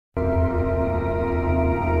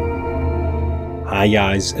Hi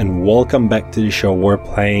guys, and welcome back to the show. We're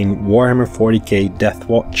playing Warhammer 40k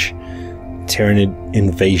Deathwatch Tyranid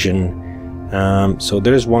Invasion. So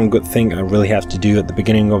there's one good thing I really have to do at the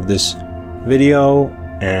beginning of this video,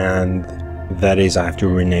 and that is I have to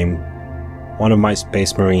rename one of my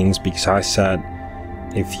Space Marines, because I said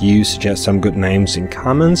if you suggest some good names in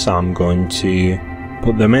comments, I'm going to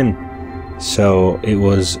put them in. So it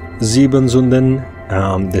was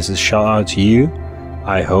Siebensunden. This is shout out to you.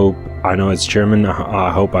 I know it's German,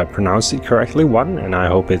 I hope I pronounced it correctly, and I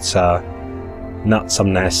hope it's not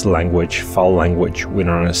some nasty language, foul language we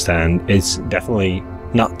don't understand. It's definitely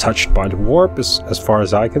not touched by the warp as far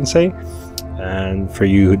as I can say. And for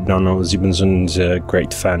you who don't know, Siebensunden's a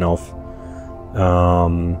great fan of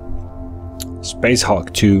Space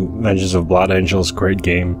Hulk 2, Vengeance of Blood Angels, great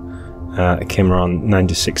game. It came around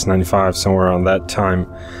 96, 95, somewhere around that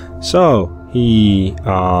time. So he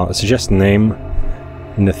suggests the name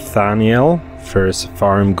Nathaniel for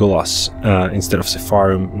Sepharim Gulas instead of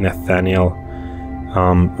Sepharim Nathaniel.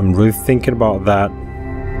 I'm really thinking about that,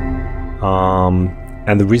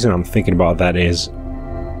 and the reason I'm thinking about that is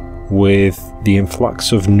with the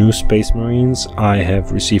influx of new Space Marines I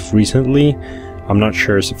have received recently, I'm not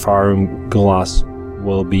sure Sepharim Gulas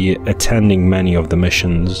will be attending many of the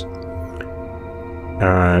missions,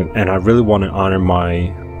 and I really want to honor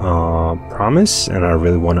my promise, and I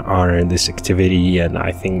really want to honor this activity, and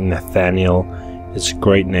I think Nathaniel is a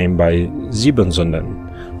great name by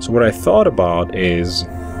Siebensunden. So what I thought about is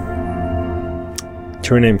to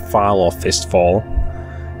rename Philo Fistfall,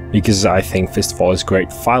 because I think Fistfall is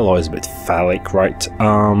great. Philo is a bit phallic, right?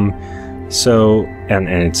 So and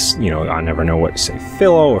it's, you know, I never know what to say,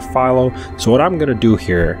 Philo or Philo. So what I'm gonna do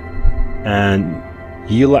here, and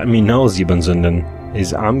you let me know, Siebensunden,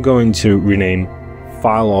 is I'm going to rename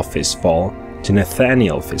Philo Fistfall to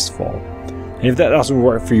Nathaniel Fistfall. And if that doesn't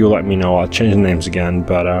work for you, let me know. I'll change the names again,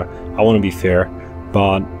 but I want to be fair.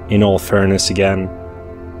 But in all fairness, again,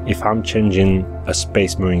 if I'm changing a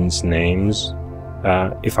Space Marine's names,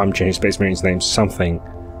 something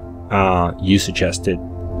you suggested,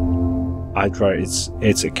 I'd write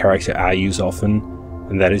it's a character I use often,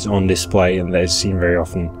 and that is on display and that is seen very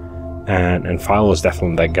often, and Philo is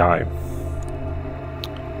definitely that guy.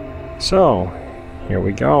 So here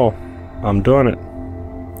we go. I'm doing it.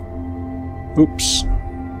 Oops.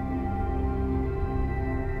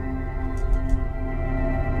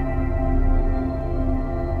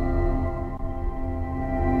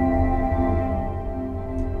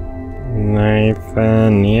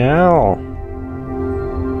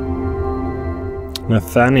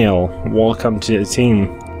 Nathaniel, welcome to the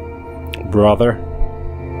team, brother.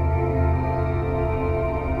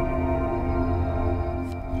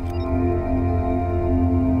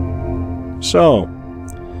 So,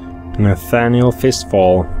 Nathaniel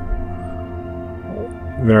Fistfall,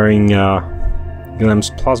 wearing Guillem's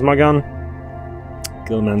plasma gun,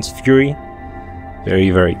 Guillem's Fury,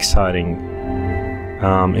 very exciting.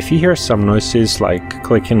 If you hear some noises like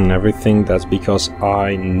clicking and everything, that's because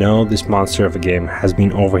I know this monster of a game has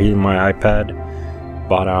been overheating my iPad,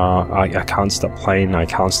 but I can't stop playing, I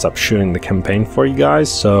can't stop shooting the campaign for you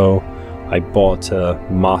guys, so I bought a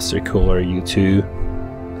Master Cooler U2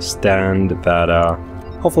 stand that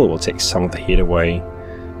hopefully will take some of the heat away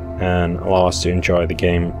and allow us to enjoy the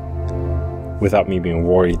game without me being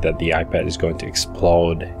worried that the iPad is going to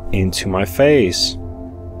explode into my face.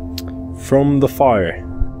 From the Fire,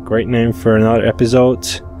 great name for another episode,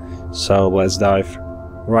 so let's dive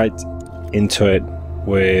right into it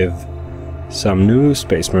with some new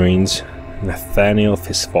Space Marines. Nathaniel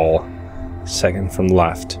Fistfall, second from the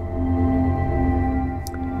left.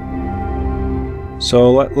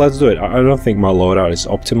 So let's do it. I don't think my loadout is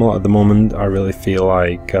optimal at the moment. I really feel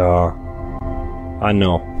like I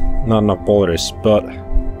know, not enough boulders, but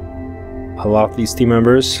I love these team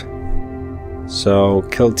members. So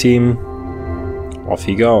kill team, off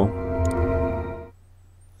you go.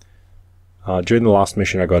 During the last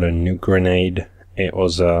mission I got a new grenade. It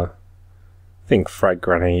was I think frag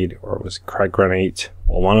grenade, or it was crack grenade,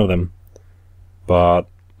 well, one of them. But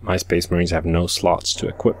my Space Marines have no slots to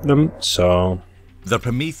equip them, so... The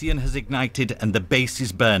Promethean has ignited and the base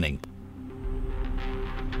is burning.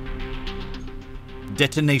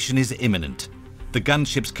 Detonation is imminent. The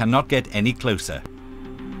gunships cannot get any closer.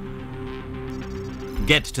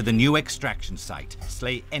 Get to the new extraction site.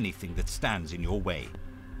 Slay anything that stands in your way.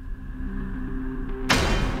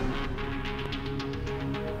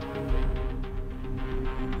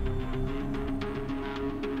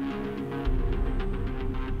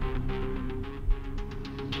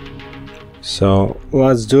 So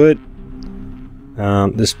let's do it.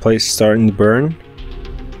 This place is starting to burn.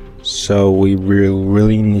 So we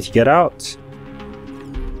really need to get out.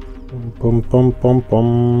 Boom, boom, boom,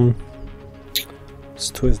 boom. Let's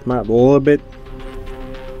twist the map a little bit.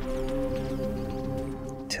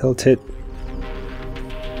 Tilt it.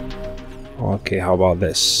 Okay, how about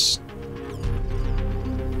this?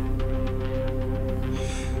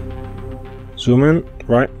 Zoom in,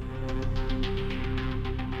 right?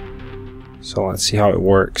 So let's see how it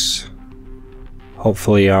works.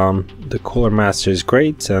 Hopefully the cooler master is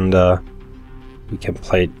great and we can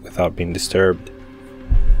play it without being disturbed.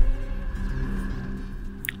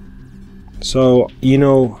 So,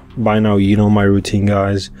 by now you know my routine,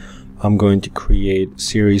 guys. I'm going to create a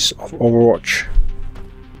series of Overwatch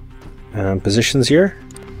positions here,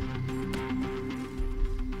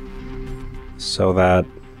 so that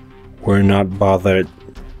we're not bothered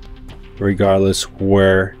regardless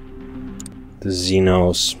where the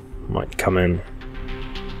Xenos might come in.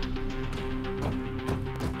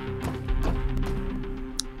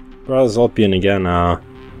 Brothers Olpian again,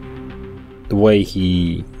 the way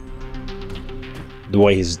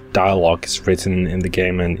his dialogue is written in the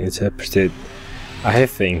game and interpreted, I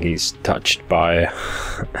think he's touched by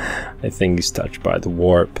the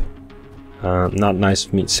warp. Not nice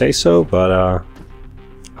of me to say so, but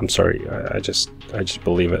I'm sorry. I just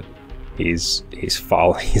believe it. He's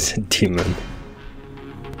foul. He's a demon.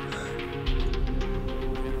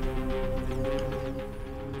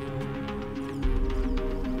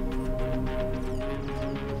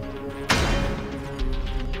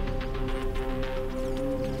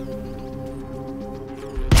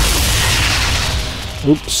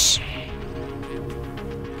 Oops.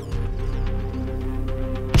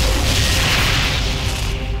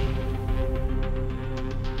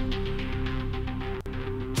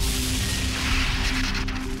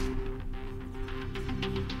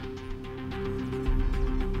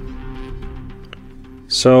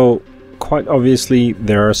 So, quite obviously,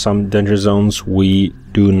 there are some danger zones we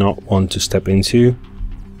do not want to step into,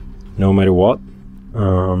 no matter what.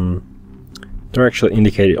 They're actually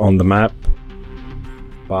indicated on the map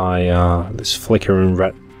by this flickering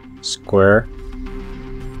red square.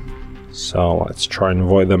 So let's try and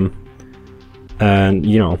avoid them. And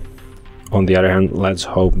on the other hand, let's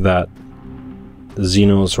hope that the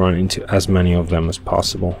Xenos run into as many of them as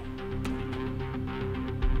possible.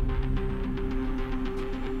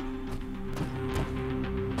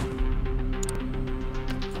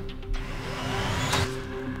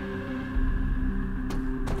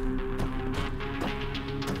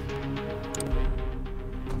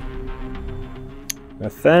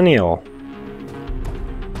 Nathaniel.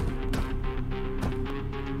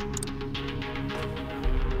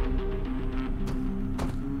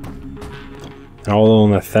 Although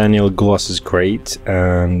Nathaniel Gulash is great,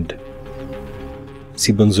 and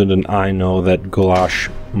Sibunzund and I know that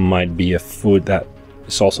Gulash might be a food that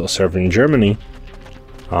is also served in Germany,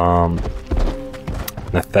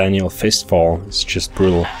 Nathaniel Fistfall is just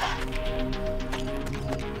brutal.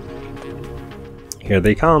 Here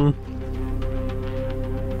they come.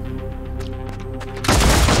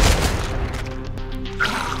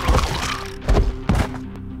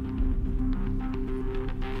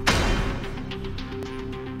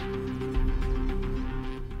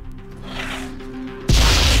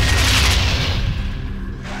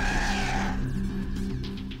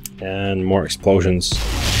 And more explosions.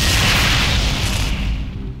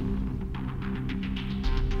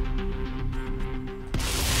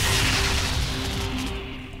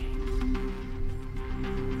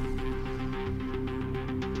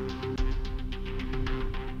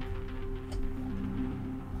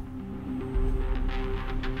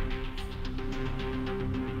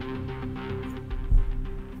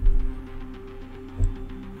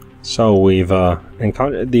 So we've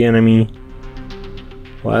encountered the enemy.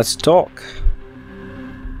 Let's talk.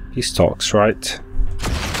 Peace talks, right?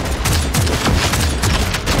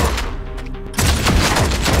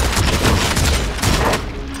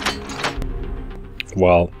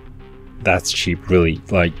 Well, that's cheap, really.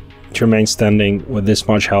 Like, to remain standing with this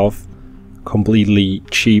much health, completely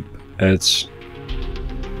cheap. It's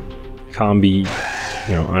can't be,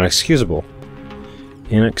 inexcusable.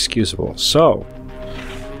 Inexcusable. So,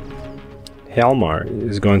 Helmar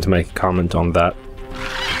is going to make a comment on that.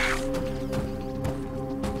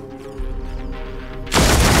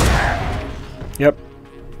 Yep.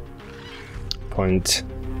 Point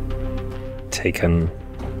taken.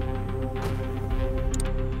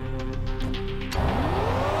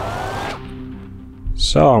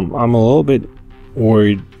 So, I'm a little bit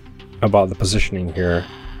worried about the positioning here.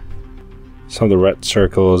 Some of the red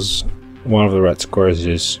circles, one of the red squares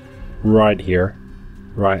is right here,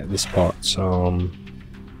 right at this spot. So,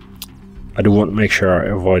 I do want to make sure I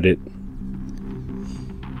avoid it.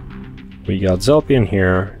 We got Zelpian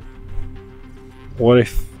here. What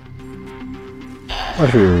if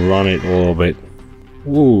we run it a little bit?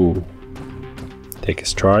 Ooh. Take a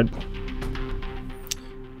stride.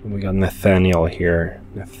 We got Nathaniel here.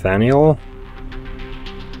 Nathaniel?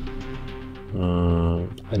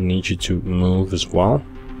 I need you to move as well.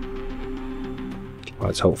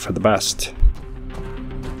 Let's hope for the best.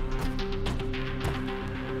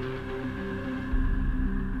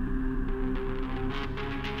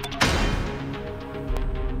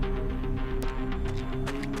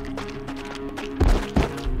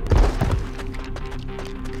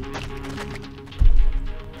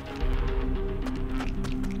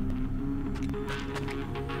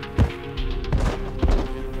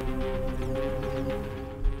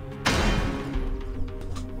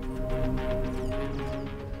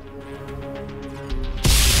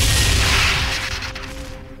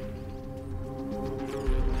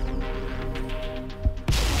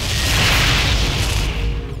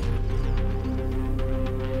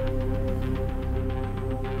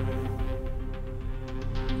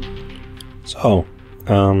 So,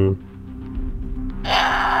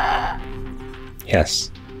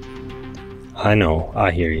 yes, I know,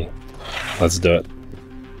 I hear you. Let's do it.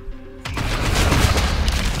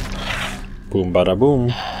 Boom, bada boom.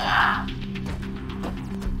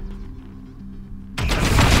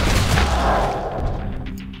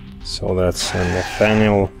 So that's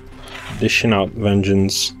Nathaniel dishing out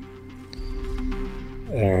vengeance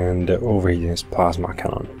and overheating his plasma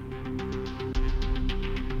cannon.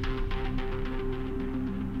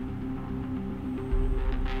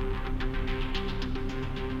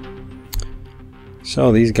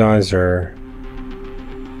 So these guys are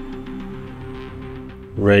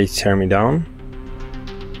ready to tear me down.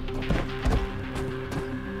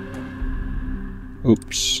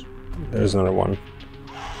 Oops, there's another one.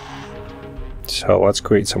 So let's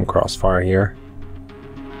create some crossfire here.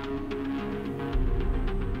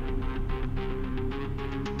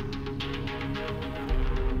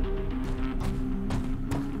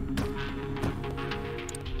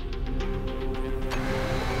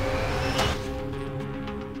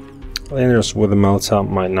 Landers with a melt-up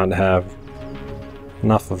might not have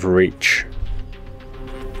enough of reach,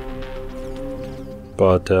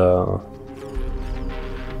 but only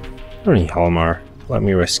Halmar. Let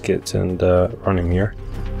me risk it and run him here.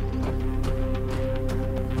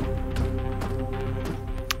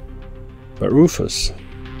 But Rufus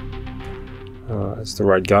is the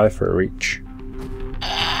right guy for a reach.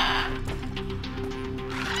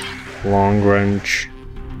 Long range,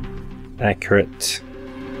 accurate,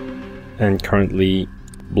 and currently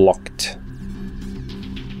blocked.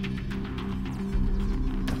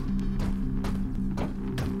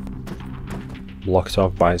 Blocked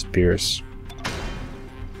off by his peers.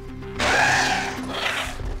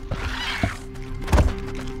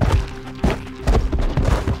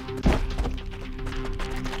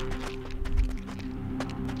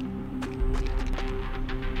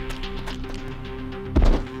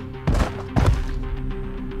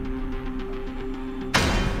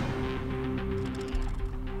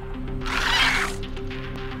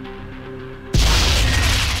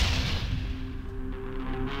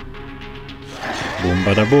 Boom,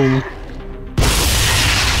 bada boom.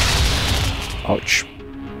 Ouch.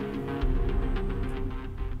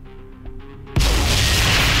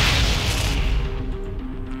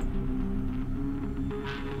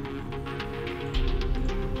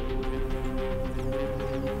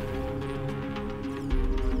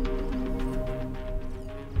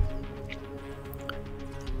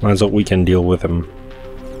 As we can deal with him.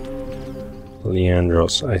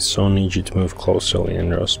 Leandros, I so need you to move closer,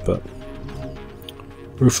 Leandros, but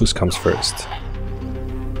Rufus comes first.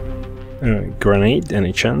 Grenade,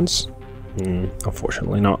 any chance?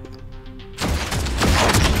 Unfortunately not.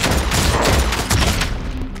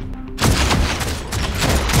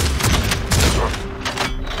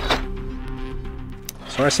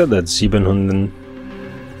 So I said that Siebenhunden...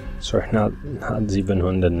 Sorry, not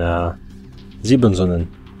Siebenhunden, Siebenhunden.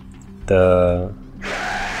 The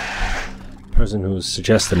person who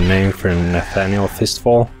suggested a name for Nathaniel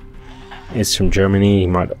Fistfall is from Germany. He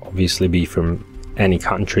might obviously be from any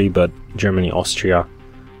country, but Germany, Austria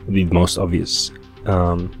would be the most obvious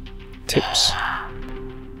tips.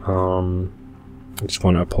 I just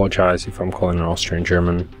want to apologize if I'm calling an Austrian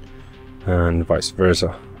German and vice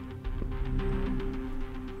versa.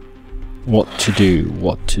 What to do,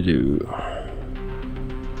 what to do.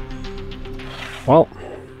 Well,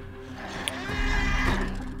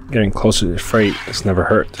 getting closer to the freight has never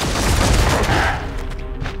hurt.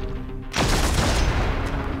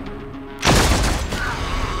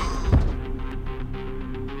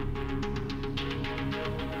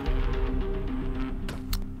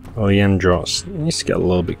 Leandros needs to get a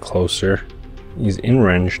little bit closer. He's in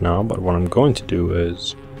range now, but what I'm going to do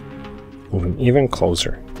is move him even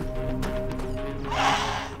closer.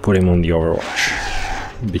 Put him on the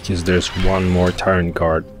overwatch, because there's one more Tyrant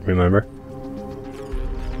Guard, remember?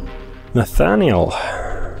 Nathaniel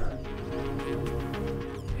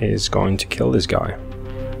is going to kill this guy,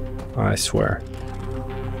 I swear.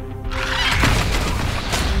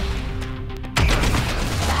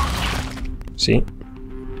 See?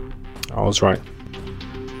 I was right.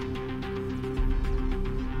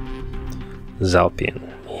 Zalpian.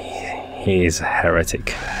 He's a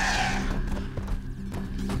heretic.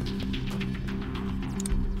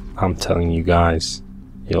 I'm telling you guys,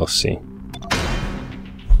 you'll see.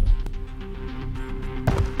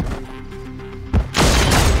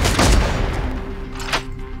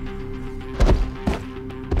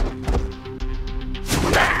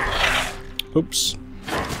 Oops.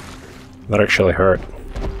 That actually hurt.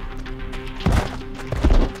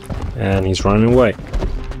 And he's running away.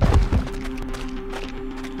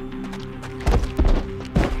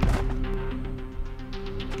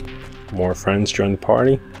 More friends join the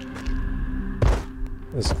party.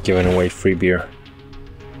 It's giving away free beer.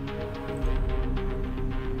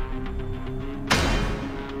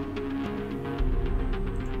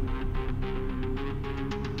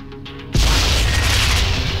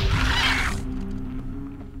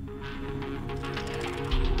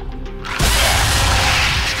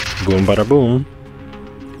 Boom bada boom.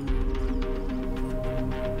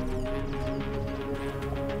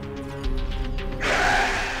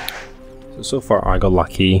 So far I got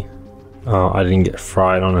lucky. I didn't get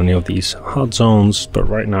fried on any of these hot zones, but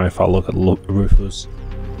right now if I look at Rufus,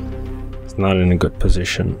 he's not in a good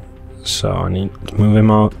position, so I need to move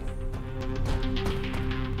him out.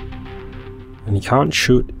 And he can't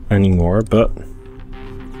shoot anymore, but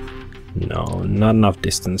no, not enough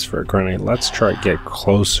distance for a grenade. Let's try to get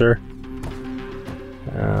closer.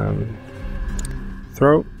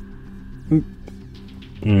 Throw.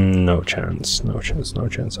 No chance, no chance, no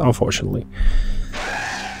chance, unfortunately.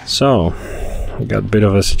 So, we got a bit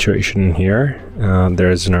of a situation here.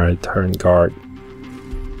 There's another Tyrant Guard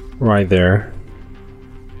right there.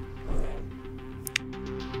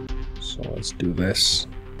 So let's do this.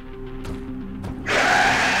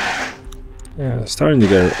 Yeah, it's starting to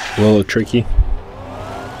get a little tricky.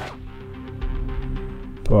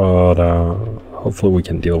 But hopefully we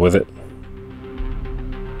can deal with it.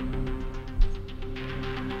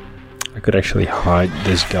 I could actually hide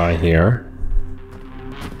this guy here.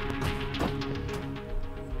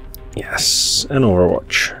 Yes, an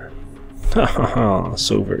overwatch. Hahaha,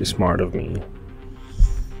 so very smart of me.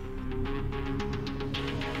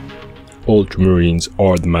 Ultramarines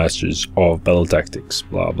are the masters of battle tactics,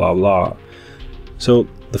 blah blah blah. So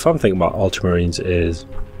the fun thing about Ultramarines is,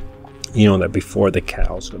 you know, that before the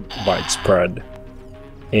chaos got widespread,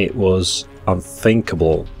 it was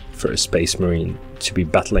unthinkable for a Space Marine to be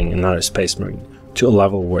battling another Space Marine to a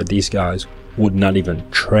level where these guys would not even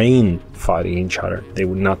train fighting each other. They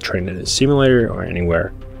would not train in a simulator or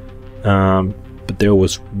anywhere. But there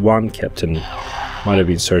was one captain, might have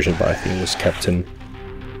been Sergeant, but I think it was Captain,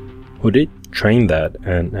 who did train that,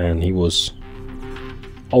 and he was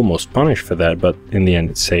almost punished for that, but in the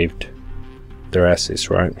end it saved their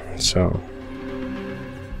asses, right? So,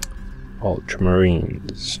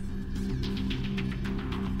 Ultramarines.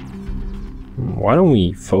 Why don't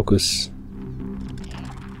we focus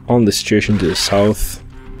on the situation to the south?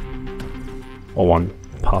 Or one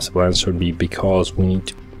possible answer would be because we need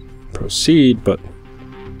to proceed, but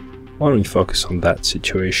why don't we focus on that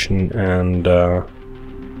situation and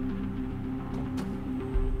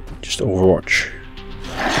just overwatch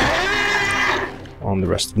on the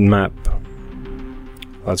rest of the map.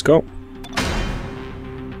 Let's go.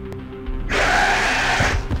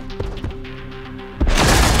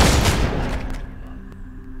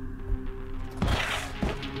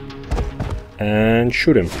 And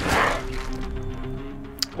shoot him.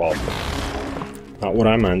 Well, not what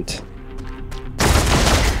I meant.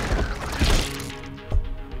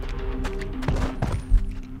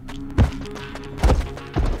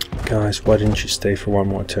 Guys, why didn't you stay for one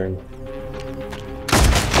more turn?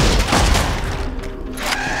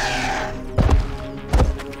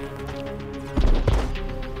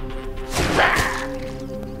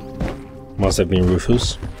 Must have been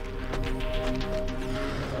Rufus.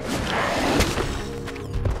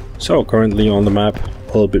 So currently on the map, a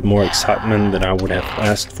little bit more excitement than I would have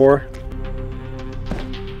asked for.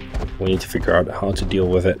 We need to figure out how to deal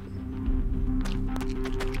with it.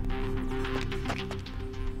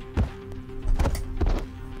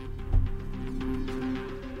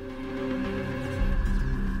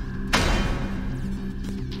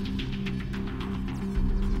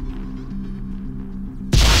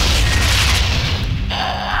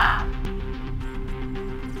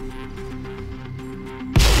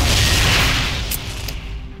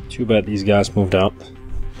 Too bad these guys moved out.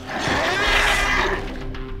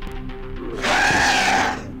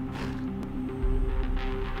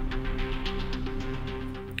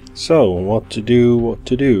 So, what to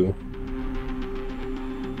do?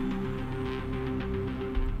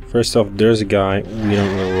 First off, there's a guy we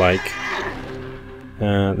don't really like.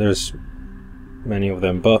 There's many of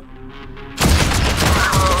them, but...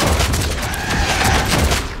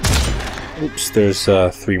 Oops, there's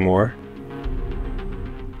 3 more.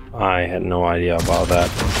 I had no idea about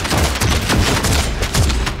that.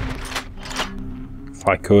 If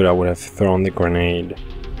I could, I would have thrown the grenade.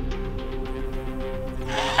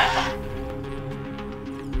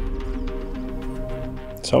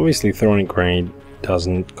 So obviously throwing a grenade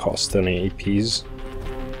doesn't cost any APs.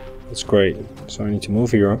 That's great. So I need to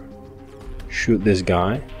move here, shoot this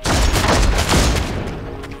guy,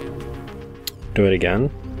 do it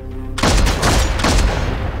again.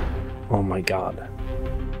 Oh my god.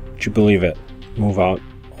 Would you believe it? Move out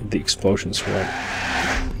of the explosion swarm.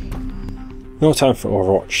 No time for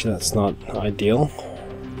Overwatch, that's not ideal.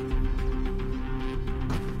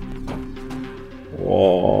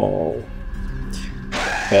 Whoa.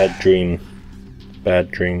 Bad dream.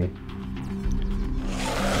 Bad dream.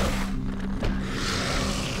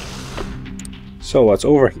 So let's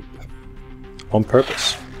overheat. On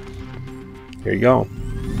purpose. Here you go.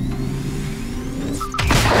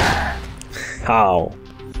 How?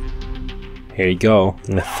 Here you go.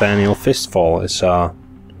 Nathaniel Fistfall is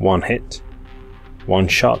 1 hit, 1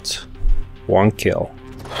 shot, 1 kill.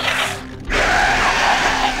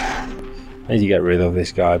 I need to get rid of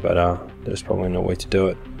this guy, but there's probably no way to do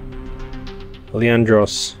it.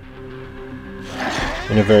 Leandros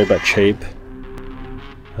in a very bad shape,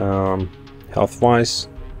 health-wise.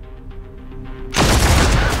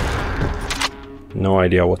 No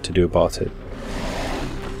idea what to do about it.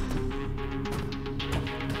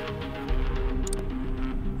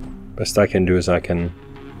 Best I can do is I can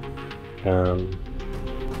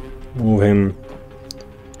move him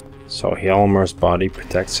so Hjalmar's body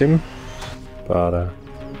protects him, but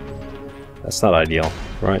that's not ideal,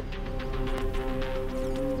 right?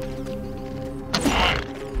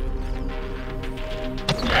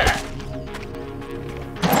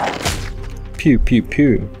 Pew pew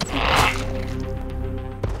pew.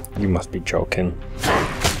 You must be joking.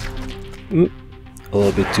 A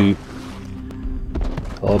little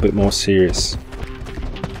bit more serious.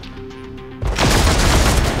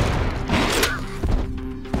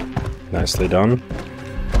 Nicely done.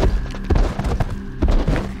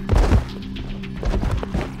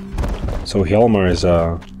 So Hjalmar is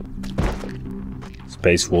a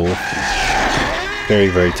space wolf. Very,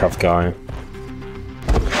 very tough guy.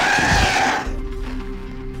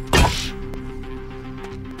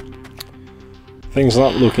 Things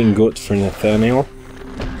not looking good for Nathaniel.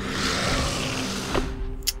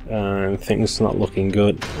 And things not looking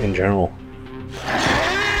good in general.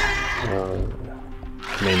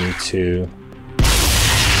 I may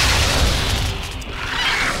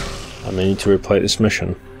need to replay this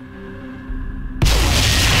mission.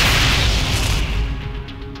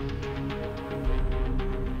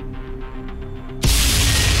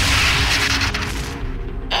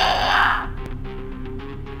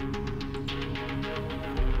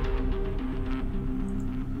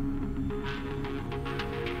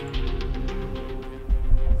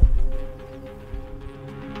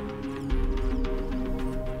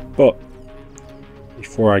 But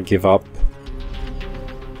before I give up,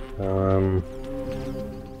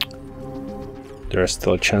 there's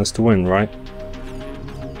still a chance to win, right?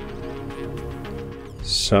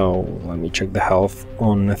 So let me check the health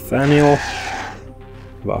on Nathaniel.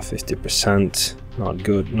 About 50%. Not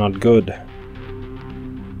good, not good.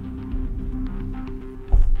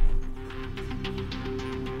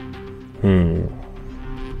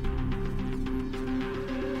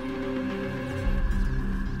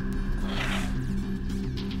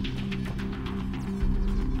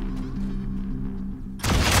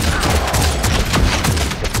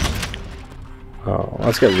 Oh,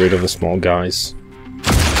 let's get rid of the small guys.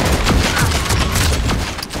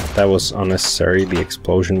 That was unnecessary. The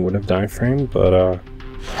explosion would have died for him, but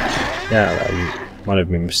yeah, that might have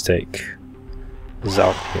been a mistake.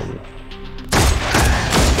 Zalkin.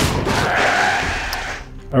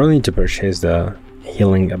 I really need to purchase the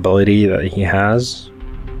healing ability that he has.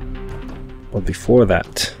 But before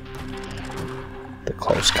that, the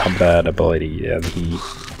close combat ability that he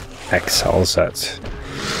excels at.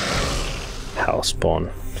 Hellspawn.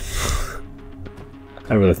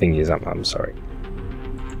 I really think he's up. I'm sorry.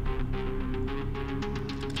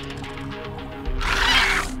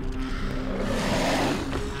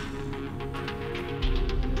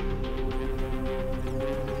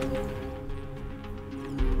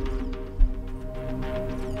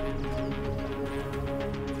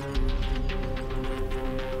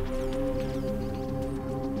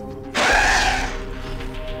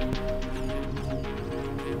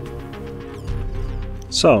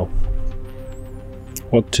 So,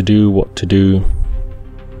 what to do, what to do.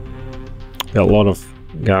 Got a lot of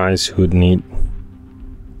guys who would need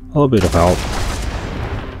a little bit of help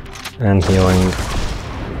and healing.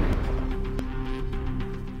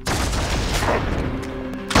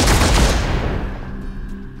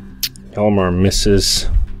 Elmar misses.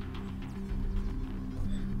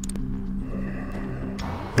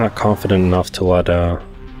 Not confident enough to let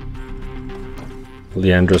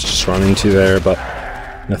Leandros just run into there, but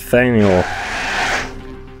Nathaniel,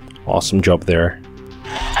 awesome job there.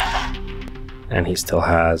 And he still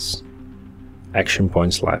has action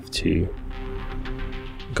points left to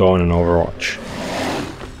go on an Overwatch.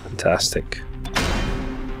 Fantastic.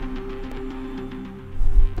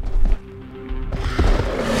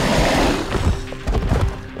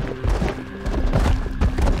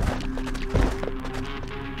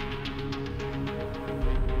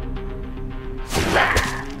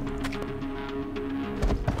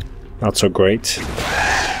 Not so great.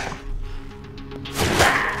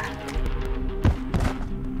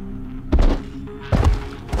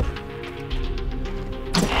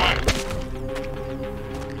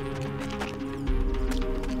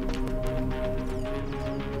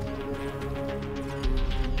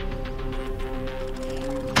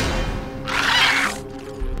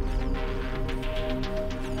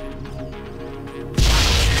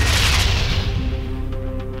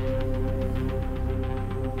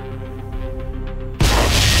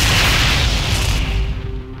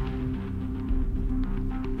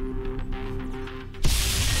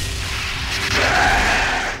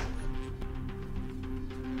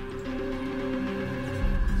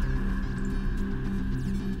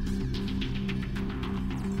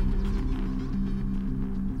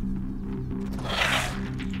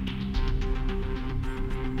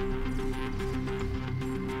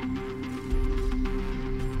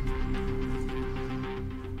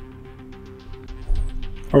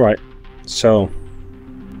 Alright, so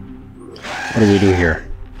what do we do here?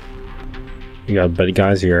 We got buddy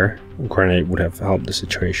guys here. Grenade would have helped the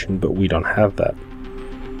situation, but we don't have that.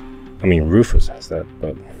 I mean, Rufus has that,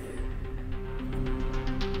 but...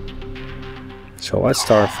 So let's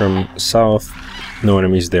start from south. No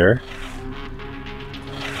enemies there.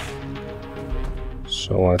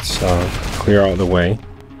 So let's clear out the way.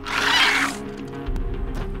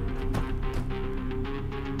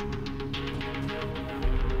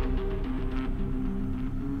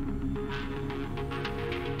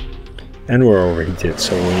 And we're overheated,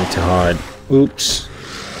 so we need to hide. Oops.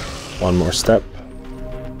 One more step.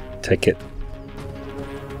 Take it.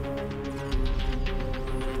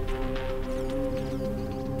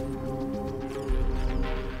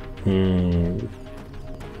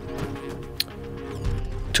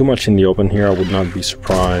 Too much in the open here, I would not be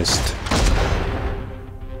surprised.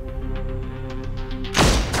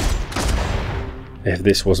 If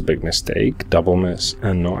this was a big mistake, double miss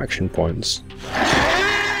and no action points.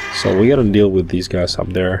 So we gotta deal with these guys up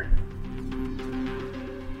there.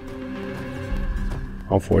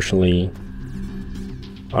 Unfortunately,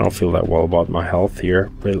 I don't feel that well about my health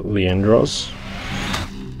here with Leandros.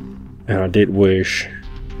 And I did wish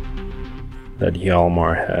that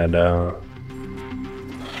Hjalmar had a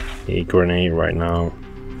grenade right now.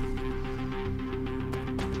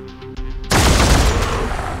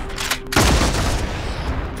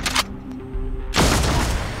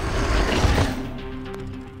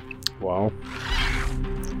 Well,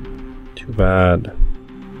 too bad.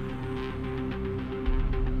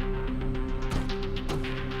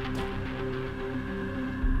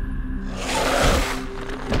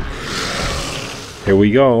 Here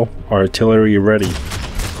we go, artillery ready.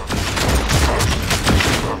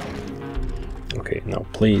 Okay, now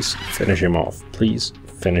please finish him off. Please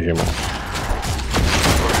finish him off.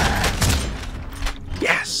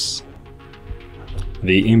 Yes!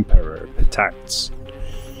 The Emperor protects.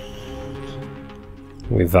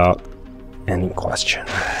 Without any question.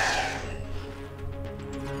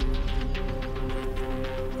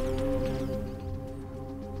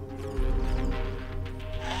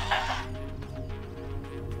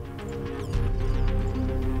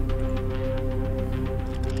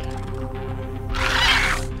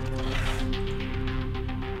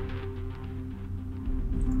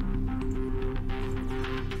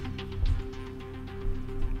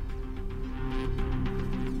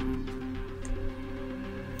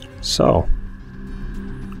 So,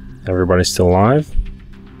 everybody's still alive.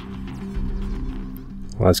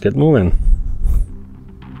 Let's get moving.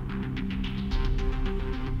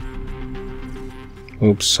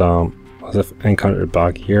 Oops, I've encountered a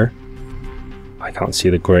bug here. I can't see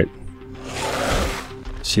the grid.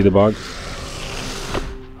 See the bug?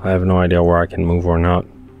 I have no idea where I can move or not.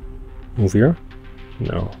 Move here?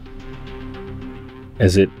 No.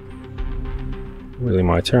 Is it really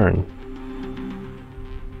my turn?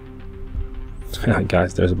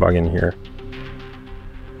 Guys, there's a bug in here.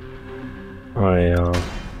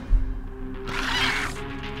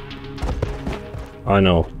 I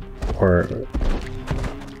know where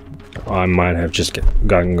I might have just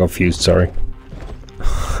gotten confused, sorry.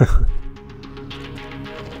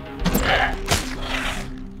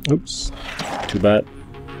 Oops, too bad.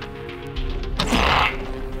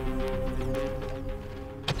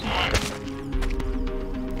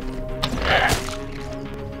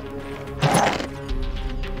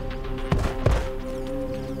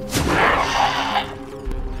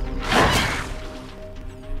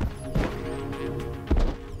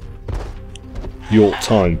 Your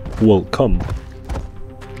time will come.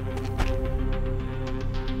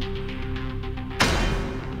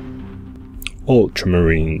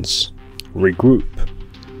 Ultramarines, regroup.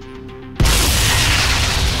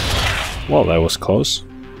 Well, that was close.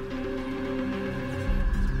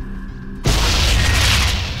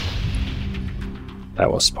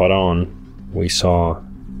 That was spot on. We saw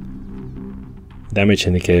damage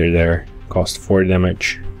indicator there, cost 40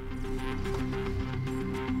 damage.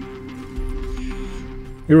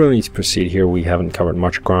 We really need to proceed here. We haven't covered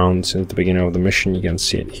much ground since the beginning of the mission. You can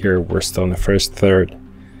see it here. We're still in the first third.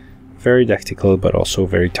 Very tactical, but also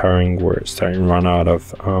very tiring. We're starting to run out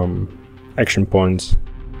of action points.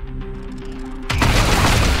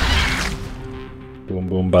 Boom,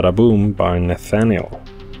 boom, bada boom by Nathaniel.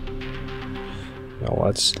 Now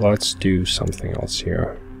let's do something else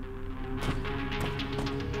here.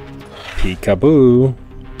 Peekaboo.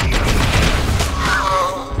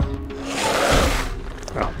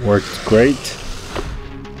 Worked great.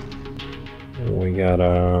 We got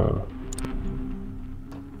a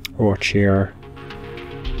watch here.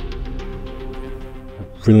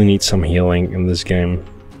 I really need some healing in this game.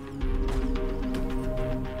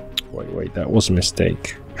 Wait, that was a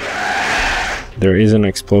mistake. There is an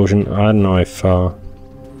explosion. I don't know if Helmar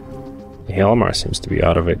seems to be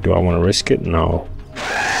out of it. Do I want to risk it? No.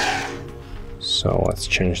 So let's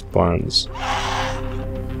change the plans.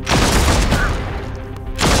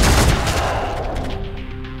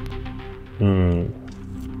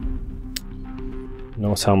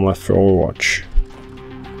 No time left for Overwatch.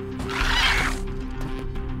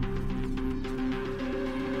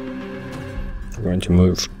 We're going to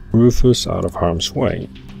move Rufus out of harm's way.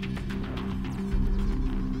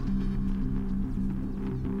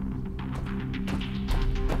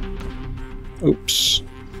 Oops.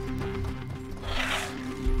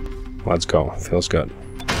 Let's go. Feels good.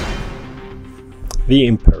 The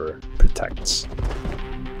Emperor protects.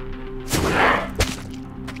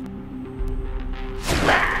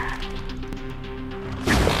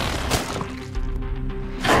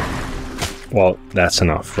 Well, that's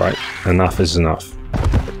enough, right? Enough is enough.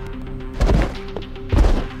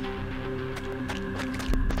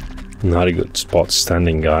 Not a good spot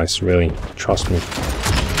standing, guys, really. Trust me.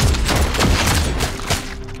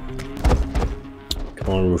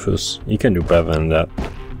 Come on, Rufus. You can do better than that.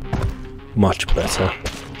 Much better.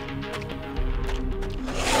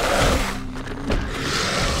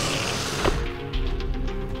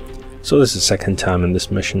 So this is the second time in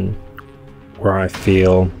this mission where I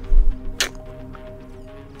feel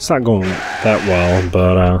it's not going that well,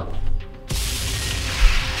 but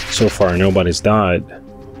so far nobody's died.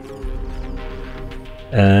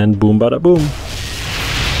 And boom bada boom.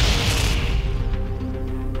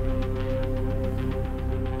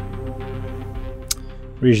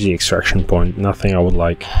 Reach the extraction point. Nothing I would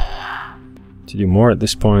like to do more at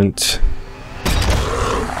this point.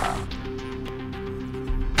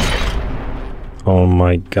 Oh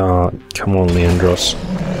my god, come on, Leandros.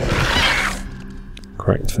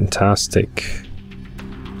 Great, fantastic.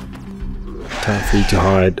 Time for you to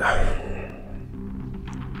hide.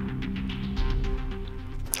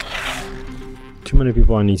 Too many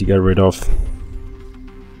people I need to get rid of.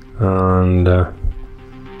 And not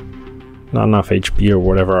enough HP or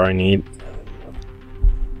whatever I need.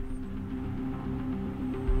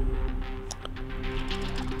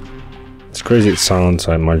 It's crazy it sounds,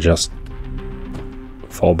 I might just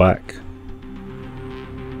fall back.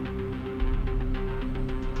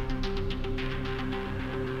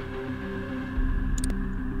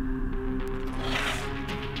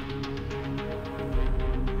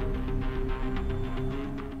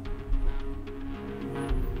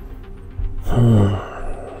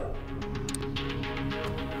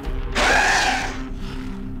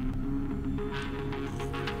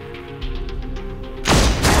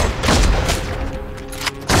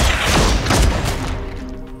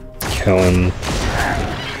 Kill him.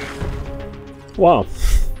 Wow.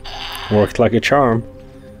 Worked like a charm.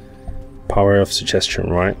 Power of suggestion,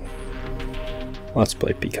 right? Let's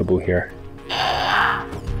play peekaboo here.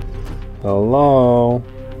 Hello?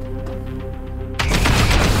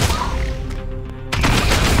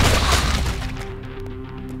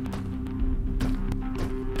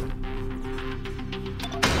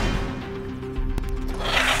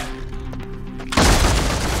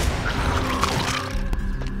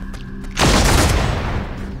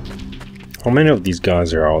 How many of these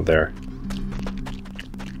guys are out there?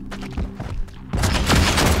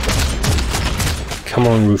 Come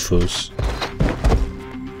on, Rufus.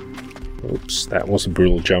 Oops, that was a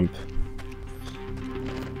brutal jump.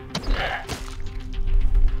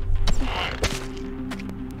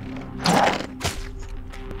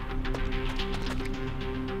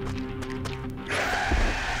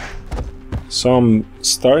 So I'm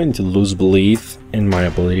starting to lose belief in my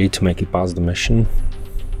ability to make it past the mission.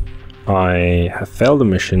 I have failed a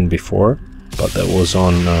mission before, but that was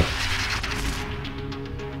on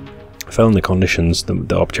failing the conditions,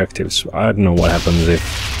 the objectives. I don't know what happens if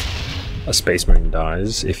a space marine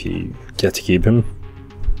dies, if you get to keep him.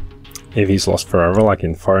 If he's lost forever, like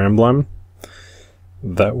in Fire Emblem,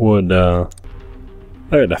 that would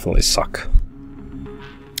definitely suck.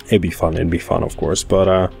 It'd be fun, of course,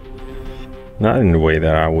 but not in the way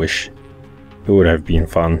that I wish it would have been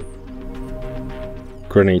fun.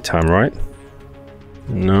 Grenade time, right?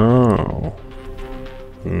 No.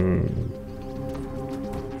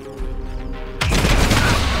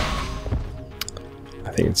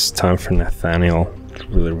 I think it's time for Nathaniel to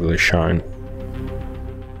really shine.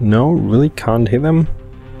 No, really can't hit them?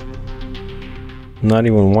 Not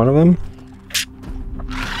even one of them?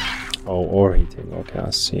 Oh, or hitting. Okay, I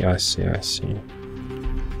see.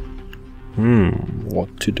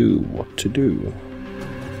 What to do?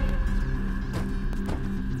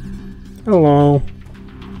 Hello.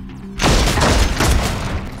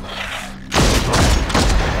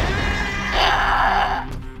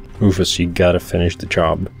 Rufus, you gotta finish the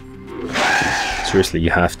job. Seriously,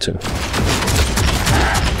 you have to.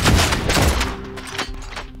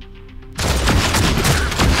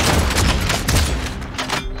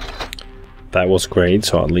 That was great,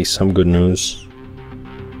 so at least some good news.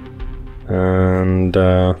 And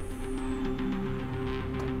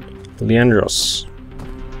Leandros.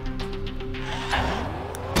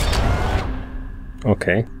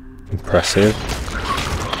 Okay, impressive.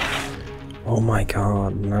 Oh my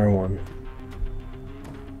god, another one.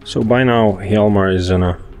 So by now, Hjalmar is in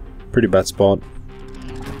a pretty bad spot.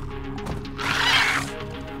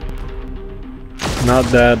 Not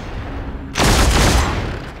dead.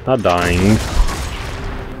 Not dying.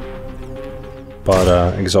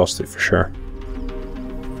 But exhausted for sure.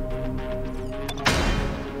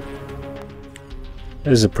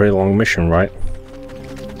 This is a pretty long mission, right?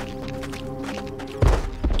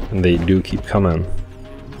 And they do keep coming.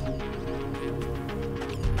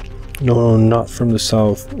 No, not from the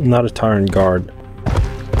south. Not a Tyrant Guard.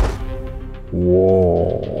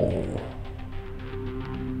 Whoa.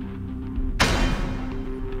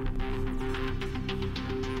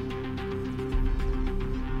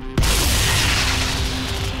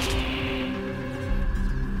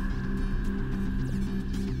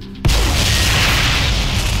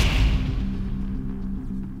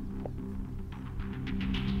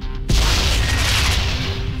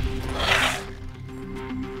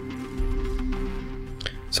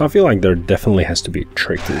 So I feel like there definitely has to be a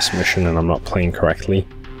trick to this mission and I'm not playing correctly.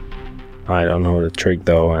 I don't know the trick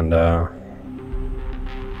though, and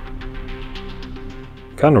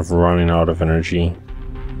kind of running out of energy.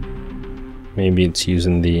 Maybe it's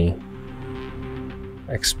using the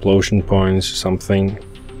explosion points or something.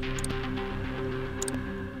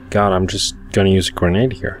 God, I'm just gonna use a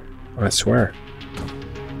grenade here, I swear.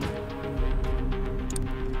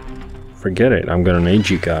 Forget it, I'm gonna nade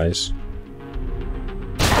you guys.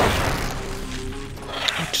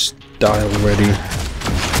 Die already.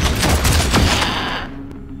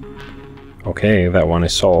 Okay, that one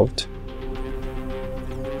is solved.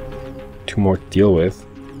 Two more to deal with.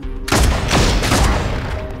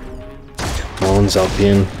 Come on,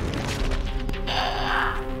 Zalpian.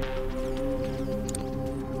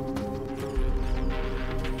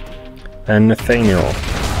 And Nathaniel.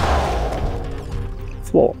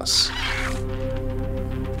 Flawless.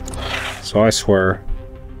 So I swear,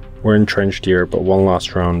 we're entrenched here, but one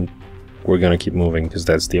last round. We're gonna keep moving because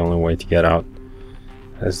that's the only way to get out.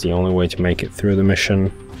 That's the only way to make it through the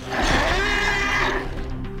mission.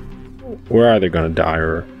 We're either gonna die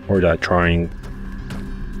or die trying.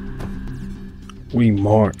 We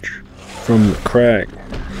march from the crag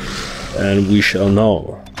And we shall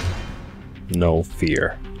know. No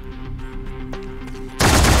fear.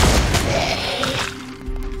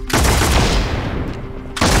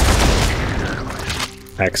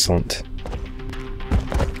 Excellent.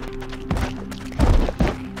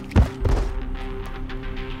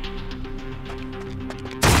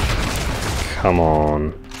 Come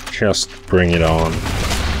on, just bring it on.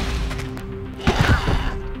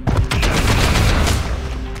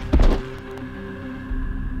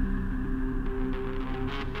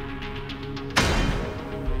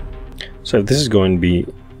 So if this is going to be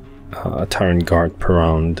a Tyrant Guard per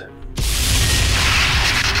round,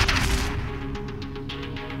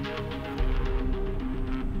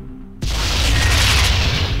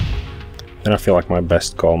 then I feel like my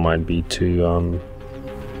best call might be to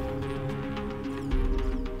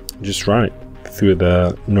just run it through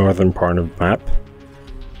the northern part of the map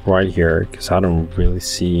right here, because I don't really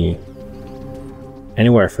see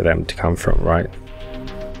anywhere for them to come from, right?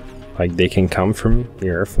 Like, they can come from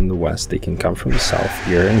here, from the west, they can come from the south,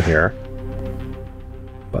 here and here,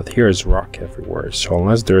 but here is rock everywhere, so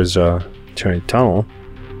unless there's a Tyranid tunnel,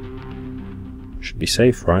 should be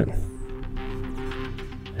safe, right?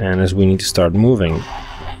 And as we need to start moving,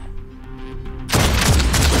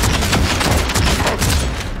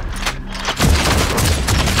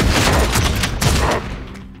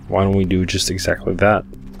 why don't we do just exactly that?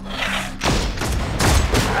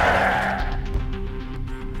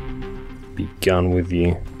 Be gone with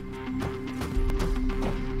you.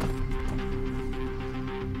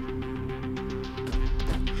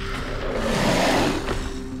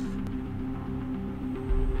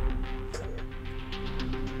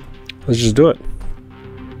 Let's just do it.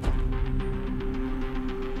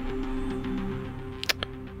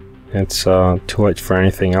 It's too late for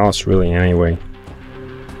anything else, really, anyway.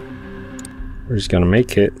 We're just gonna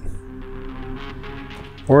make it.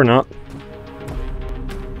 Or not.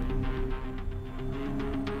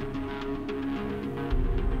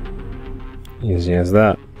 Easy as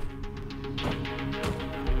that.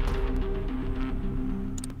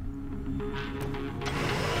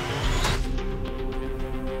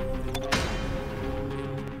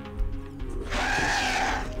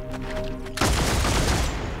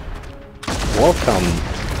 Welcome.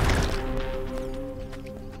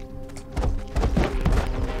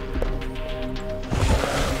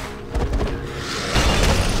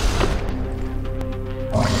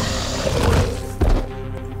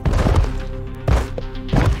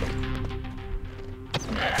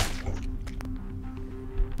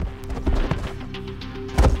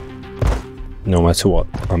 No matter what,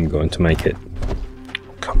 I'm going to make it.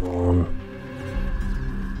 Come on.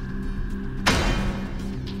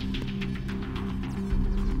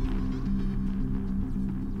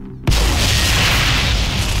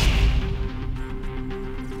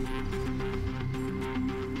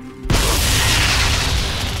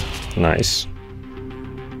 Nice.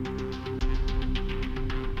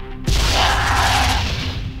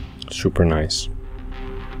 Super nice.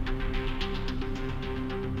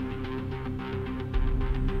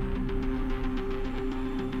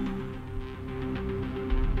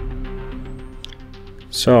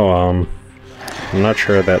 So, I'm not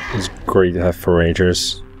sure that is great to have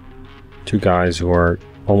foragers. Two guys who are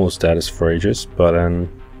almost dead as foragers, but then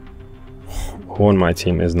who on my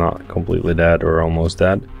team is not completely dead or almost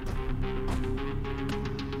dead.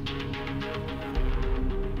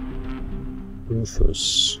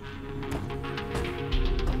 Rufus.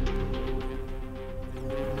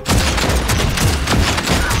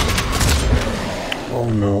 Oh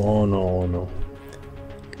no, oh no, oh no.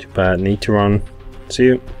 Too bad, need to run. See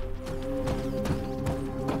you.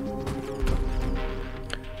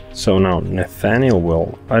 So now Nathaniel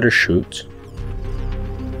will either shoot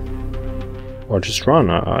or just run.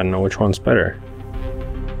 I know which one's better.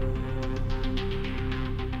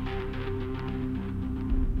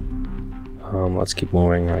 Let's keep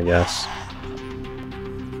moving, I guess.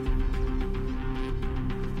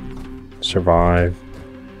 Survive.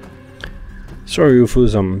 Sorry,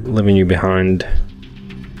 Rufus, I'm leaving you behind.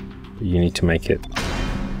 You need to make it.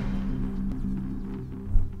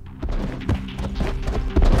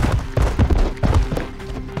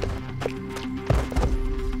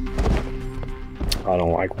 I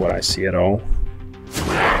don't like what I see at all.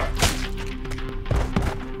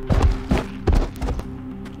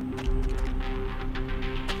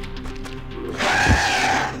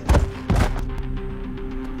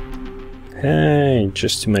 Hey,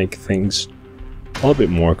 just to make things a little bit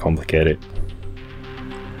more complicated.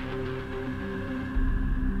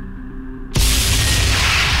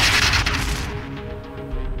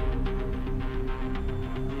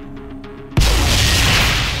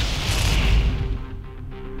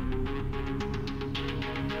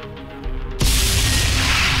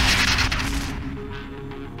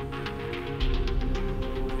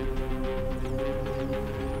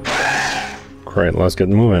 Great, let's get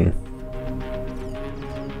moving.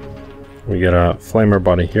 We get a flamer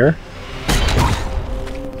body here.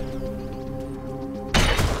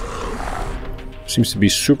 Seems to be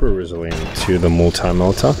super resilient to the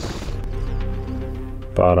multi-melta,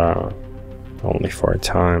 but only for a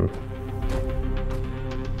time.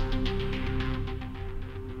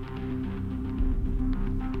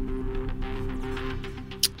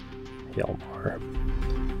 Yelmar.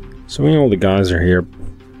 So we know the guys are here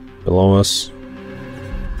below us.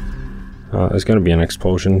 There's gonna be an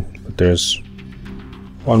explosion, but there's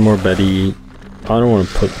one more Betty. I don't want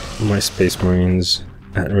to put my Space Marines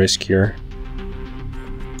at risk here.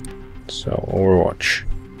 So, Overwatch.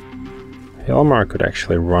 Yelmar could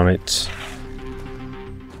actually run it.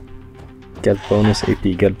 Get bonus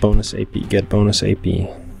AP, get bonus AP, get bonus AP.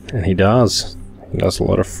 And he does. He does a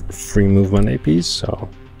lot of free movement APs, so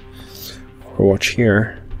Overwatch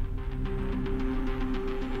here.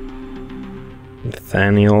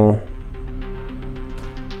 Nathaniel.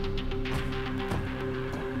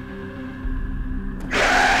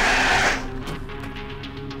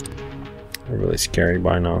 Really scary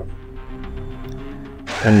by now.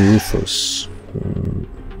 And Rufus.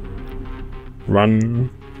 Run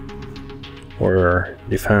or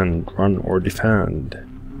defend. Run or defend.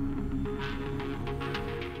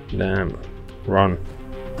 Damn. Run.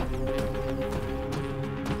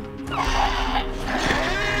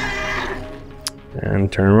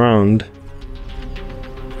 And turn around.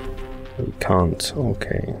 We can't.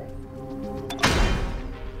 Okay.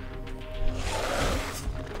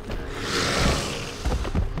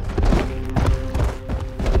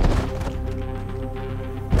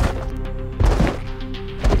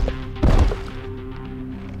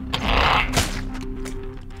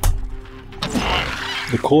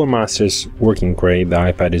 The Cooler Master is working great. The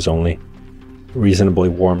iPad is only reasonably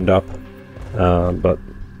warmed up, but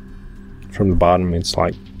from the bottom it's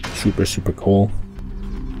like super cool.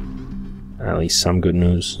 At least some good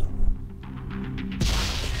news.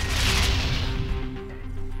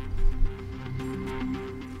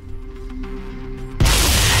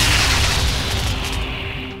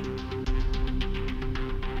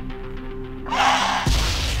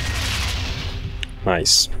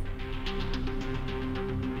 Nice.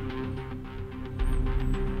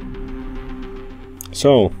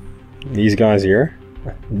 So, these guys here,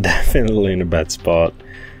 definitely in a bad spot.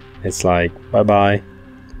 It's like, bye-bye.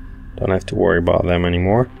 Don't have to worry about them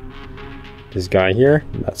anymore. This guy here,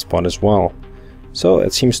 that spot as well. So,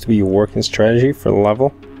 it seems to be a working strategy for the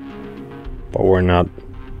level. But we're not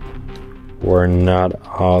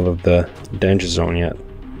out of the danger zone yet.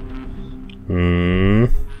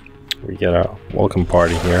 We get a welcome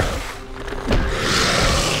party here.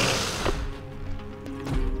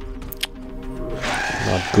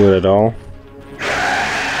 Not good at all.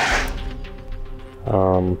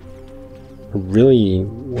 I really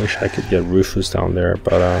wish I could get Rufus down there,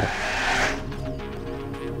 but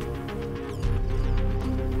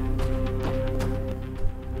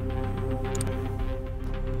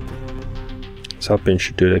Southbin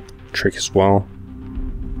should do the trick as well.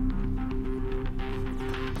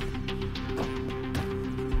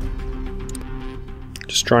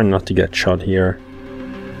 Just trying not to get shot here.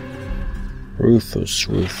 Rufus.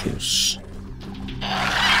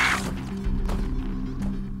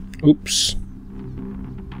 Oops.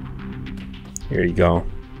 Here you go.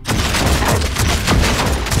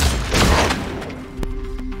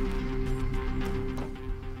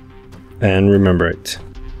 And remember it.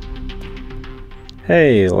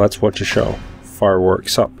 Hey, let's watch a show.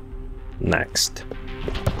 Fireworks up. Next.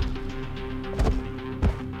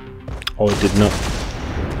 Oh, it did not.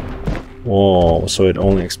 Whoa, so it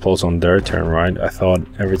only explodes on their turn, right? I thought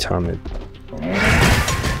every time it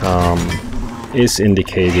is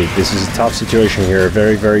indicated. This is a tough situation here, a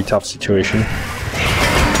very tough situation.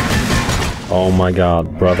 Oh my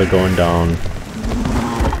god, brother going down.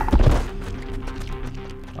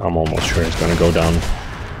 I'm almost sure it's gonna go down.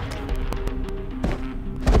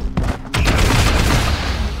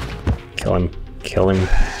 Kill him.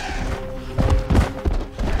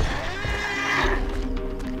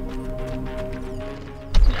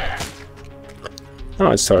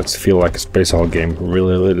 Now it starts to feel like a Space Hulk game,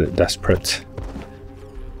 really desperate.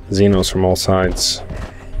 Xenos from all sides.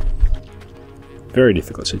 Very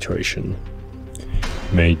difficult situation.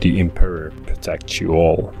 May the Emperor protect you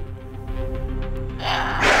all.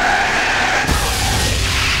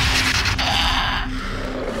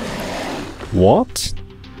 What?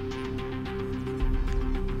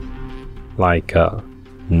 Like,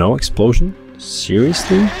 no explosion?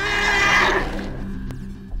 Seriously?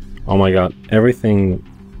 Oh my god, everything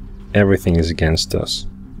is against us.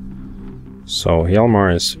 So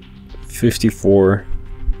Hjalmar is 54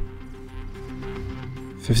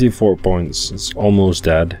 points. It's almost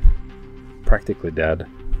dead. Practically dead.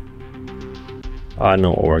 I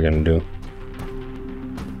know what we're gonna do.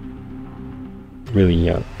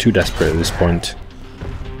 Really too desperate at this point.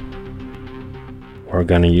 We're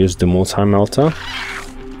gonna use the multi-melta.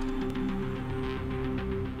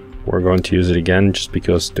 We're going to use it again just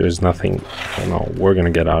because there's nothing. I don't know, we're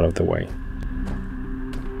gonna get out of the way.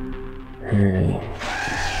 Hey.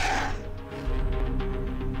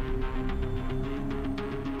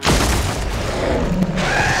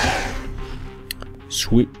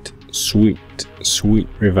 Sweet, sweet, sweet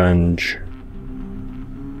revenge.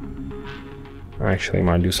 Actually, I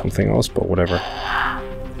might do something else, but whatever.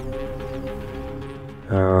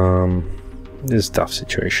 This is a tough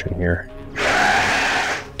situation here.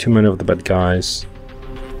 Too many of the bad guys.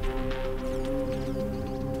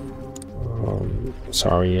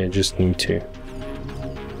 Sorry, I just need to.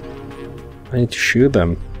 I need to shoot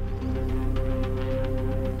them.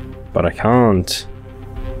 But I can't.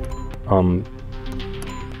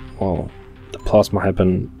 Well, the plasma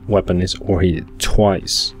weapon is overheated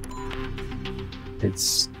twice.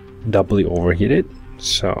 It's doubly overheated,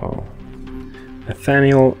 so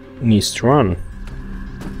Nathaniel needs to run.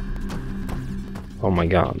 Oh my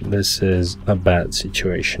god, this is a bad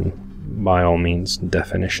situation by all means,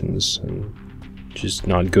 definitions, and just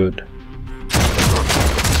not good.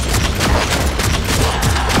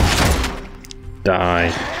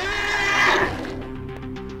 Die.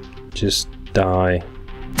 Just die.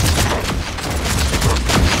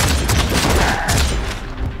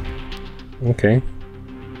 Okay.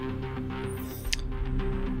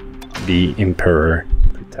 The Emperor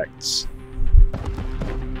protects.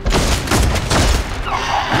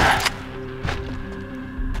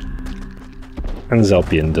 And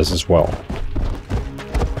Zelpian does as well.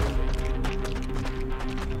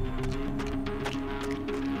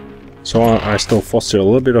 So I still foster a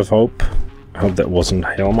little bit of hope. I hope that wasn't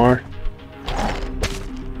Hjalmar.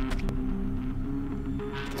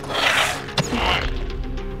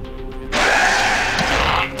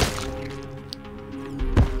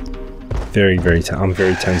 I'm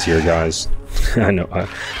very tense here, guys. I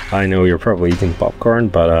know you're probably eating popcorn,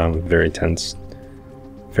 but I'm very tense.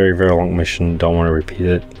 Very long mission. Don't want to repeat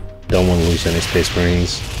it. Don't want to lose any Space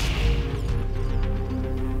Marines.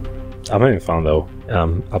 I'm having fun though.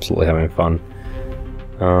 Absolutely having fun.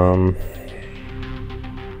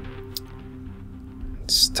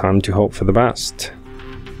 It's time to hope for the best.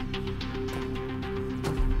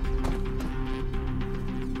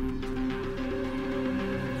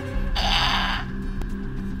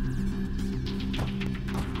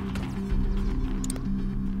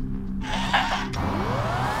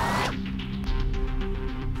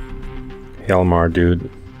 Hjalmar, dude.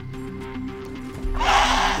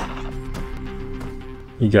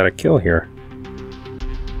 You got a kill here.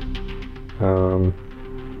 I'm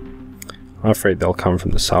afraid they'll come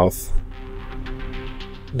from the south.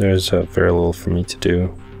 There's very little for me to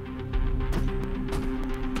do.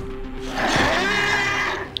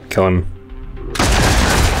 Kill him.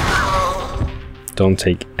 Don't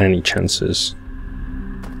take any chances.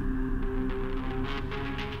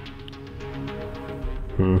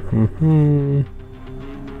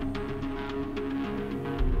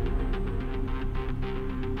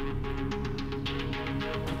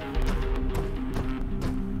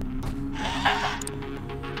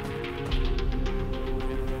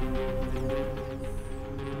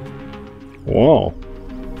 Whoa.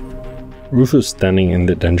 Rufus standing in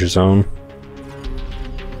the danger zone.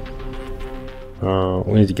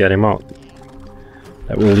 We need to get him out.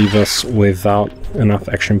 That will leave us without enough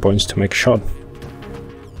action points to make a shot.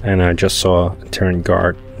 And I just saw a Tyranid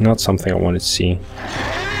guard. Not something I wanted to see.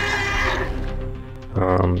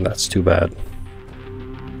 That's too bad.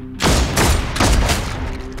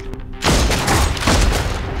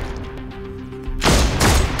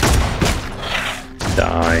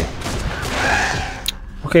 Die.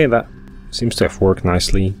 Okay, that seems to have worked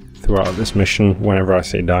nicely throughout this mission. Whenever I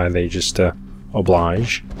say die, they just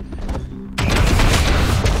oblige.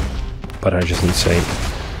 But I just need to say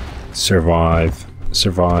survive.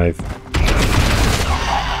 Survive.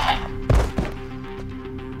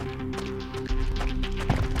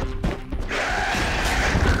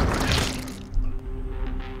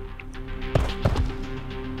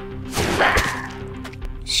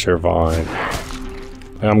 Survive.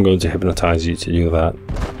 I'm going to hypnotize you to do that.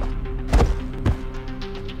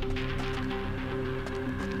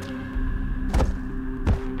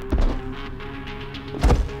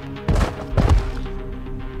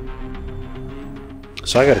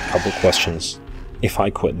 So I got a couple questions. If I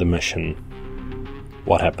quit the mission,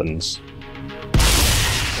 what happens.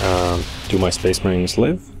 Do my Space Marines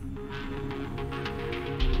live?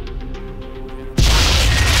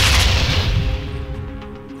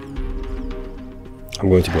 I'm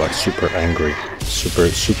going to be like super angry. Super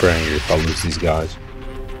angry if I lose these guys.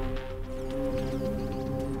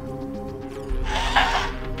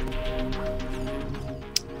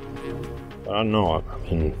 I don't know, I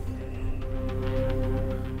mean...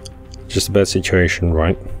 just a bad situation,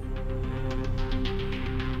 right?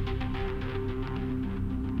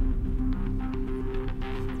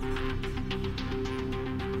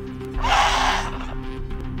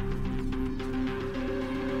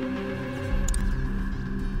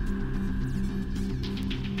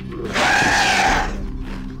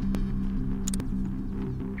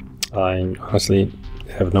 I honestly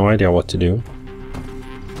have no idea what to do.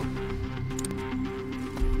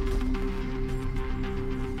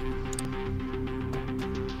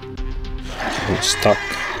 I'm stuck.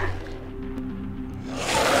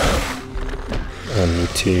 I need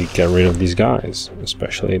to get rid of these guys,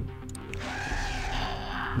 especially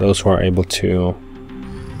those who are able to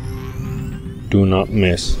do not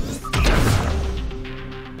miss.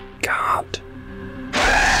 God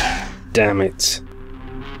damn it.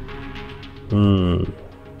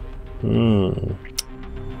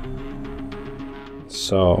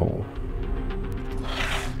 So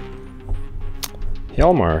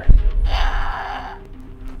Hjalmar,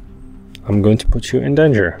 I'm going to put you in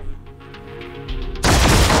danger.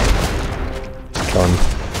 Come.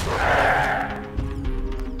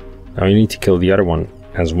 Now you need to kill the other one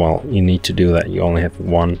as well. You need to do that. You only have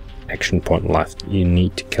one action point left. You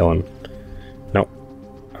need to kill him. No,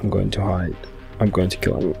 I'm going to hide. I'm going to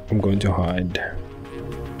kill him. I'm going to hide.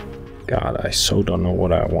 God, I so don't know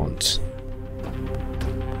what I want.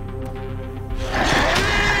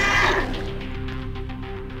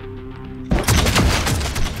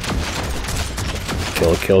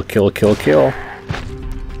 Kill, kill, kill, kill, kill.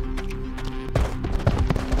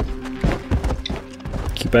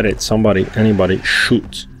 Keep at it. Somebody, anybody,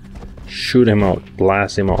 shoot. Shoot him out.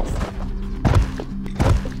 Blast him off.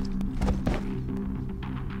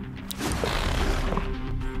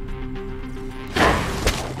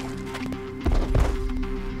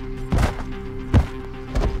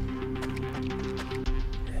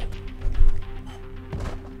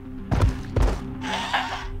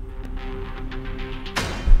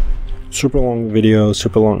 Super long video,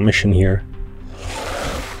 super long mission here.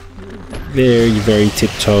 Very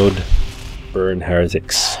tiptoed. Burn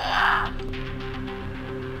heretics.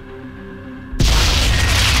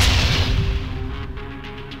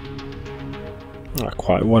 Not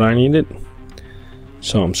quite what I needed.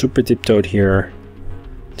 So I'm super tiptoed here.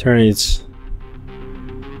 Tyranids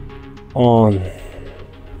on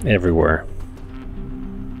everywhere.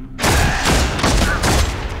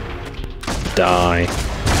 Die.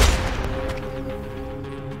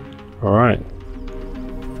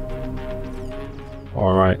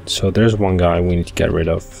 Alright, so there's one guy we need to get rid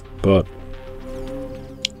of, but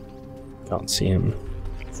can't see him,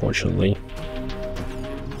 unfortunately.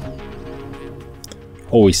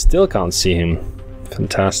 Oh, we still can't see him.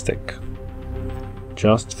 Fantastic.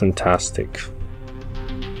 Just fantastic.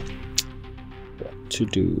 What to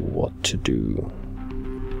do, what to do.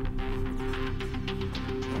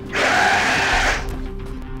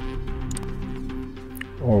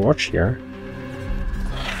 Or watch here.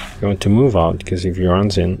 Going to move out, because if he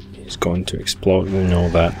runs in, he's going to explode. We know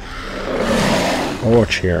that. Or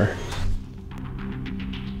watch here.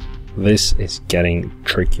 This is getting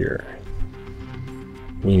trickier.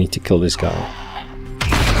 We need to kill this guy.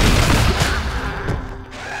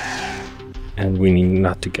 And we need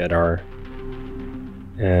not to get our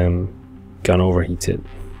gun overheated.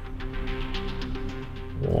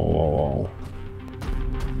 Whoa.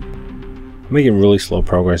 Making really slow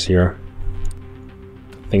progress here.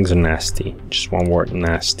 Things are nasty. Just one word,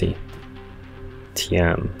 nasty.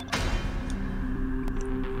 TM.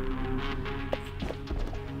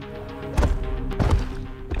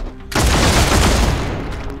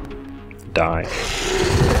 Die.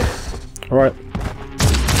 Alright.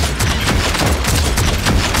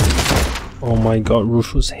 Oh my god,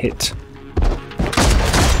 Rufus hit.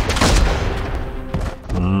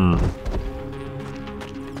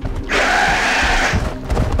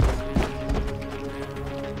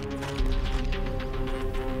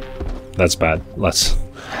 That's bad. Let's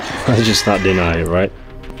just not deny it, right?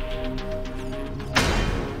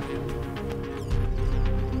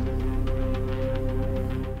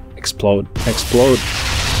 Explode. Explode.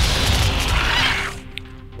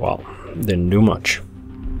 Well, didn't do much.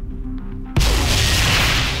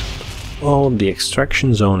 Oh, the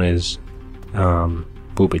extraction zone is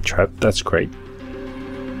booby trap. That's great.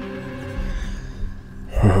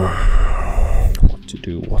 What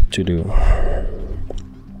to do?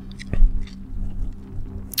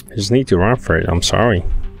 I just need to run for it. I'm sorry.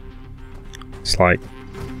 It's like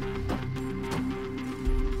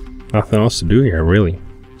nothing else to do here, really.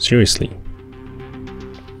 Seriously.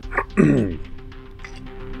 Can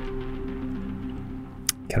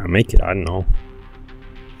I make it? I don't know.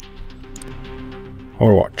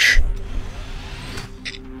 Overwatch.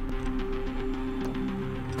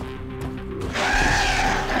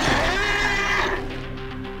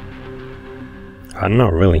 I don't know,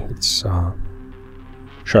 really. It's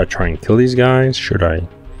should I try and kill these guys? Should I?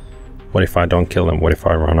 What if I don't kill them? What if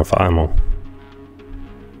I run out of ammo?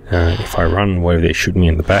 If I run, what if they shoot me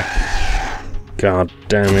in the back? God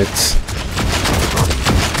damn it.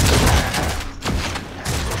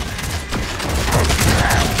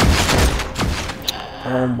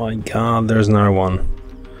 Oh my god, there's another one.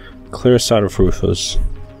 Clear side of Rufus.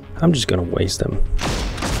 I'm just gonna waste them.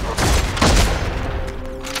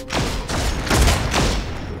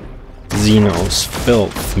 Xenos,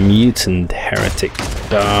 filth, mutant, heretic,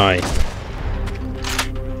 die.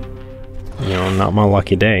 You know, not my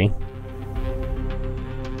lucky day.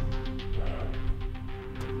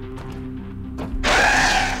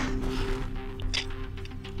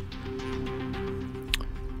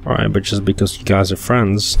 Alright, but just because you guys are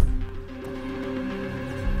friends.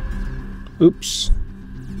 Oops.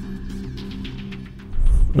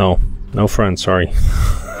 No friends, sorry.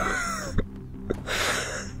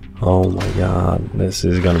 Oh my god, this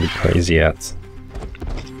is gonna be crazy yet.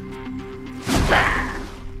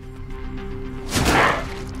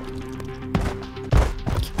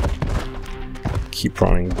 Keep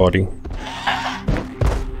running, buddy.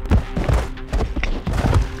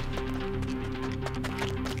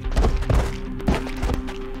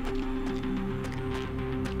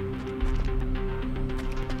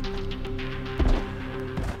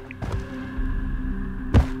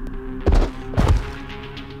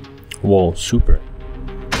 Whoa, super.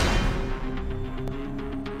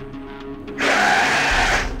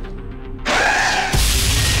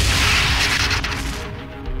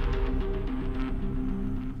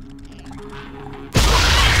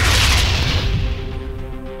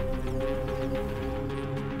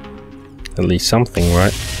 At least something,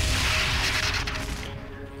 right?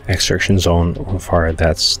 Extraction zone on fire.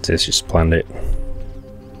 This is splendid.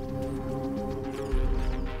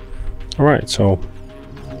 Alright, so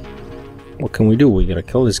what can we do? We gotta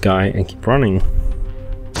kill this guy and keep running.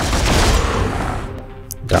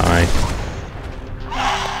 Die.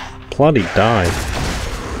 Bloody die.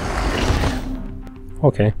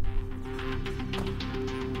 Okay.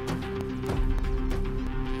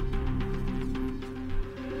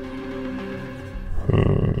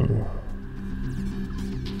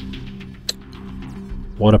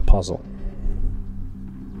 What a puzzle.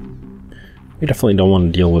 We definitely don't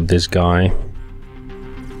want to deal with this guy.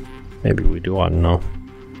 Maybe we do, I don't know.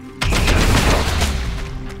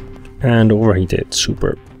 And overheated,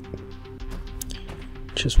 super.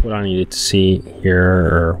 Just what I needed to see here,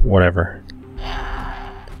 or whatever.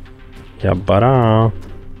 Yeah, but I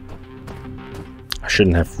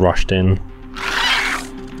shouldn't have rushed in.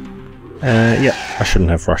 Yeah, I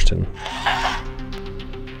shouldn't have rushed in.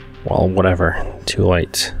 Well, whatever, too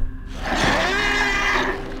late.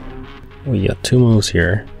 We got 2 moves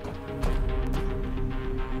here.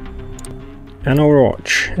 And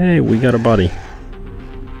Overwatch. Hey, we got a buddy.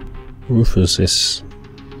 Rufus is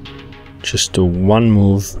just a 1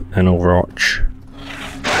 move and Overwatch.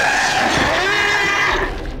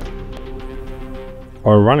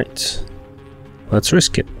 Or run it. Let's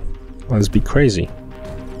risk it. Let's be crazy.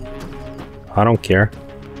 I don't care.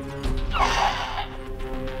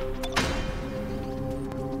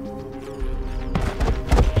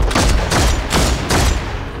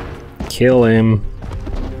 Kill him.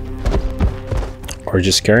 Or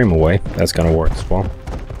just scare him away. That's gonna work as well.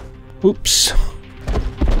 Oops.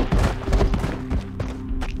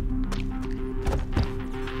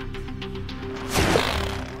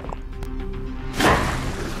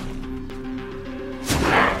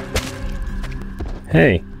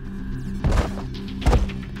 Hey.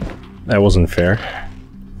 That wasn't fair.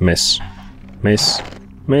 Miss. Miss.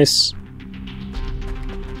 Miss.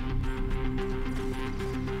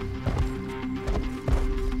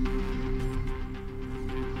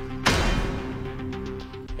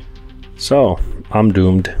 So, I'm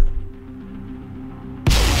doomed.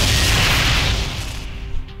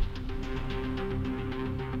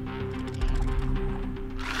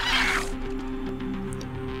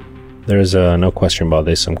 There's no question about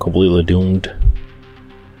this, I'm completely doomed.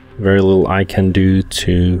 Very little I can do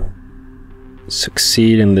to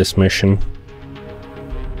succeed in this mission.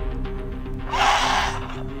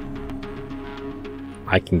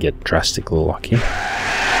 I can get drastically lucky.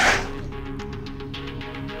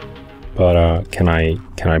 But can I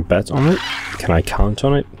bet on it? Can I count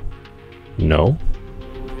on it? No.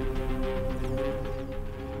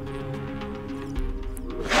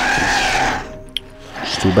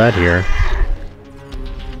 It's too bad here.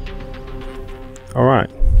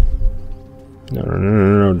 Alright.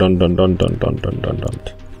 No, don't.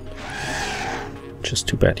 Just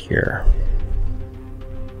too bad here.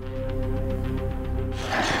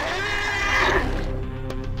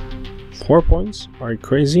 Four points? Are you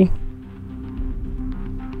crazy?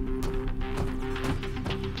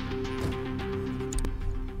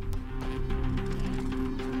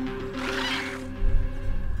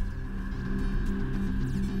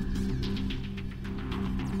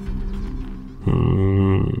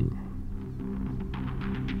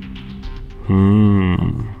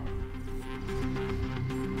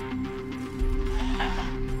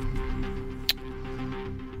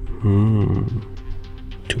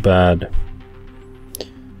 Too bad.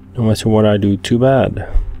 No matter what I do, too bad.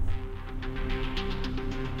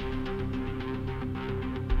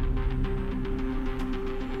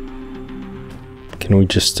 Can we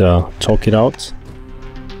just talk it out?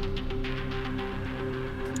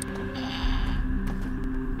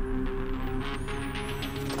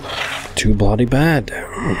 Too bloody bad.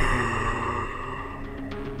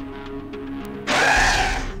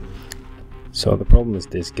 So the problem is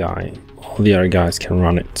this guy. All the other guys can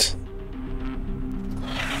run it.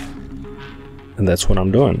 And that's what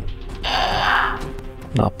I'm doing.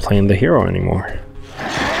 Not playing the hero anymore.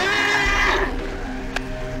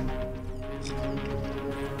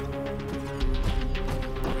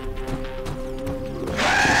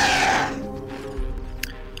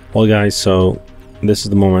 Well guys, so this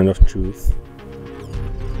is the moment of truth.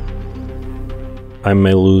 I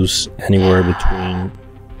may lose anywhere between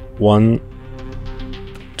 1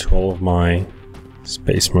 to all of my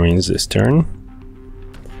Space Marines this turn.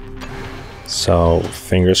 So,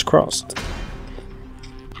 fingers crossed.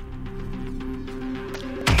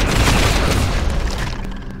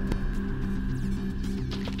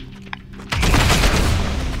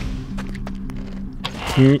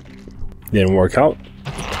 Didn't work out.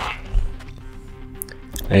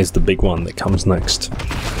 And it's the big one that comes next.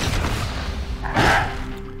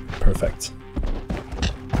 Perfect.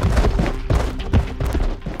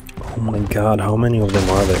 Oh my god, how many of them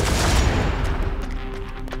are there?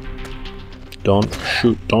 Don't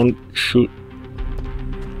shoot, don't shoot.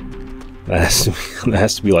 That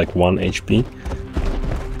has to be like 1 HP.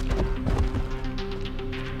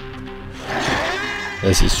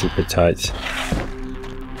 This is super tight.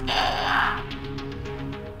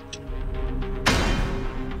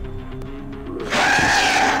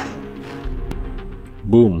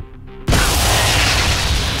 Boom.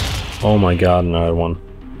 Oh my god, another one.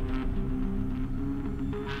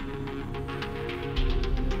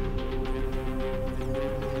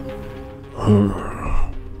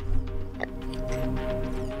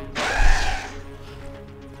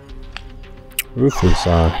 Roof is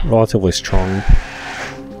relatively strong in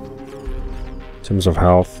terms of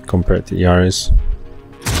health compared to Yaris.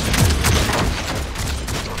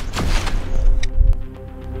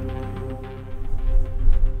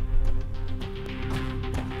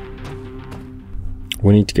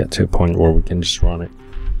 We need to get to a point where we can just run it.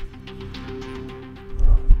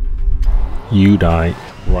 You die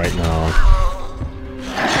right now.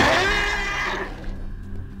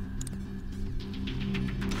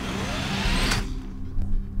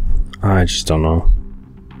 I just don't know.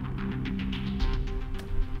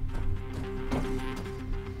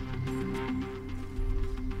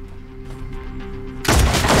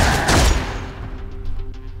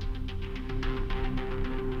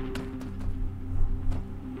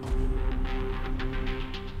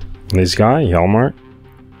 This guy, Hjalmar,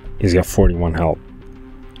 he's got 41 health.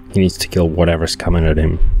 He needs to kill whatever's coming at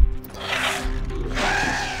him.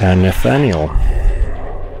 And Nathaniel.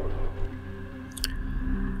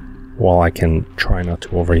 Well, I can try not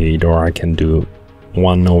to overheat, or I can do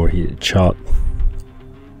one overheated shot.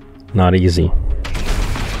 Not easy.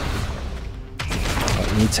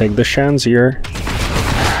 Let me take the chance here.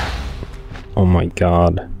 Oh my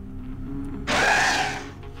god.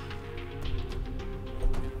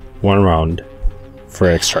 1 round for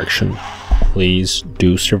extraction. Please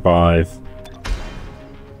do survive.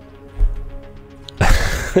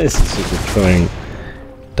 This is super killing.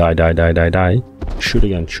 Die, die, die, die, die. Shoot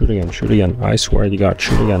again, shoot again, shoot again. I swear to God,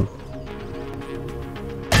 shoot again.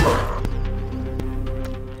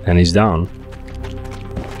 And he's down.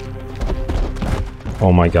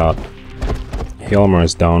 Oh my god. Hjalmar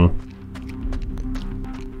is down.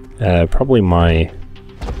 Probably my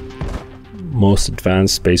most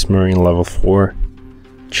advanced Space Marine level 4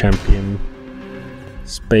 champion,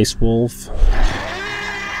 Space Wolf.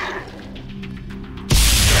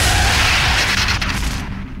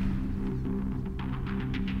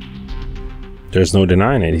 There's no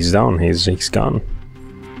denying it, he's down, he's gone.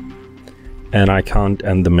 And I can't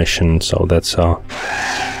end the mission, so that's a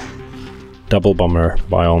double bummer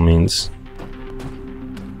by all means.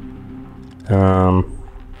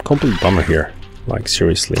 Complete bummer here, like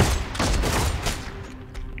seriously.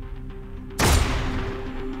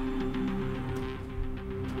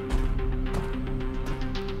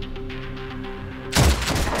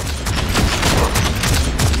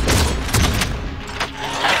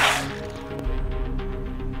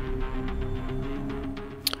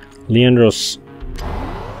 Leandros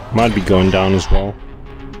might be going down as well.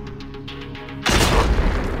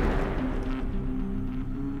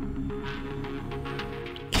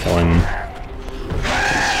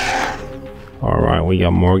 Alright, we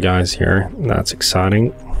got more guys here. That's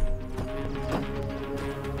exciting.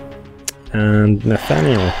 And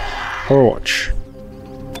Nathaniel, Overwatch.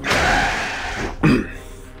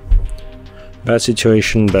 Bad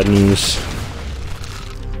situation, bad news.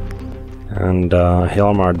 And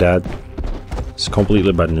Hjalmar dead. It's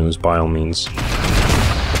completely bad news by all means.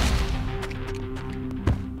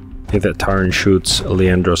 If that Tyrant shoots,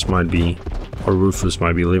 Leandros might be, or Rufus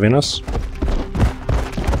might be leaving us.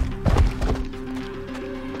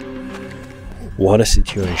 What a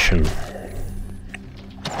situation.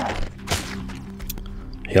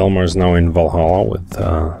 Hjalmar is now in Valhalla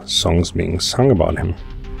with songs being sung about him.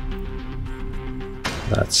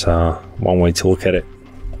 That's one way to look at it.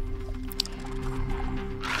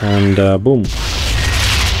 And boom.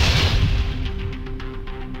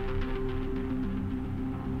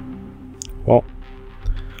 Well,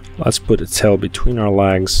 let's put a tail between our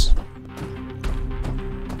legs.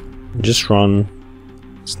 Just run.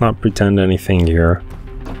 Let's not pretend anything here.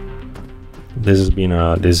 This has been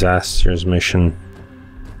a disastrous mission.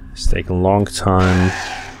 It's taken a long time.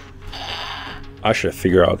 I should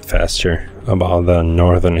figure out faster about the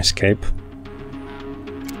northern escape.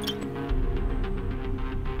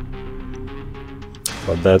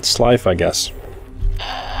 But that's life, I guess.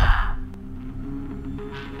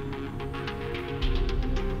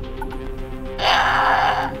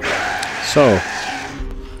 So,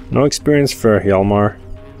 no experience for Hjalmar,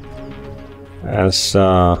 as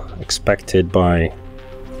expected by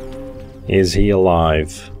Is He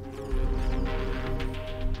Alive?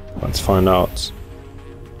 Let's find out.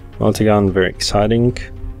 Multigun, very exciting.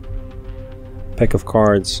 Pack of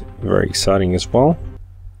cards, very exciting as well.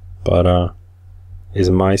 But is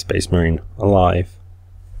my Space Marine alive?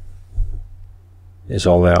 Is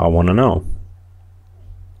all that I want to know.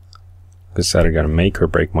 Because that are gonna make or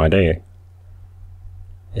break my day.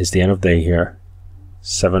 It's the end of day here.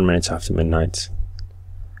 7 minutes after midnight.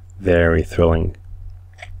 Very thrilling.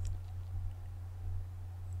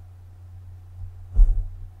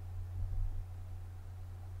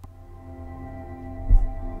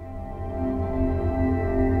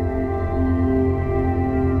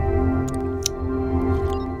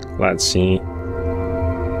 Let's see.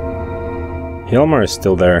 Hjalmar is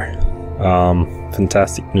still there.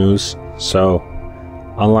 Fantastic news. So,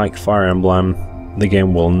 unlike Fire Emblem, the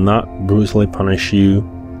game will not brutally punish you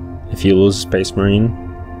if you lose a Space Marine.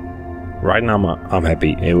 Right now, I'm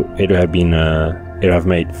happy. It would have been it would have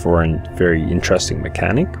made for a very interesting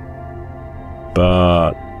mechanic.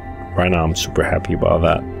 But right now, I'm super happy about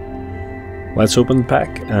that. Let's open the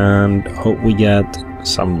pack and hope we get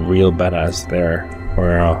some real badass there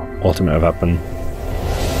for our ultimate weapon.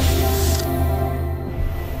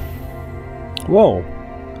 Whoa!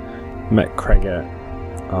 Met Krega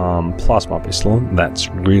plasma pistol. That's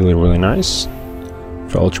really nice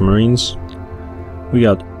for Ultramarines. We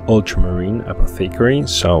got Ultramarine Apothecary,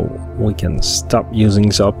 so we can stop using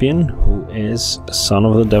Zelpian, who is a son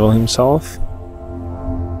of the devil himself.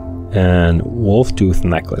 And Wolf Tooth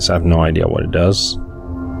Necklace. I have no idea what it does.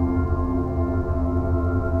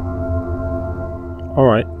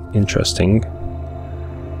 Alright, interesting.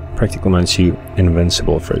 Practically makes you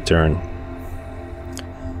invincible for a turn.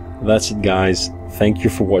 That's it, guys. Thank you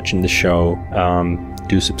for watching the show.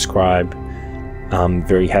 Do subscribe. I'm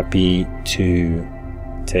very happy to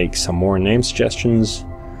take some more name suggestions.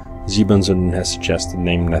 Zebunzun has suggested the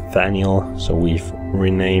name Nathaniel, so we've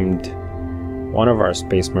renamed one of our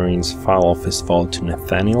Space Marines File Fistfall to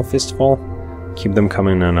Nathaniel Fistfall. Keep them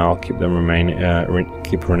coming and I'll keep them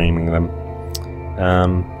keep renaming them.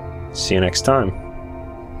 See you next time.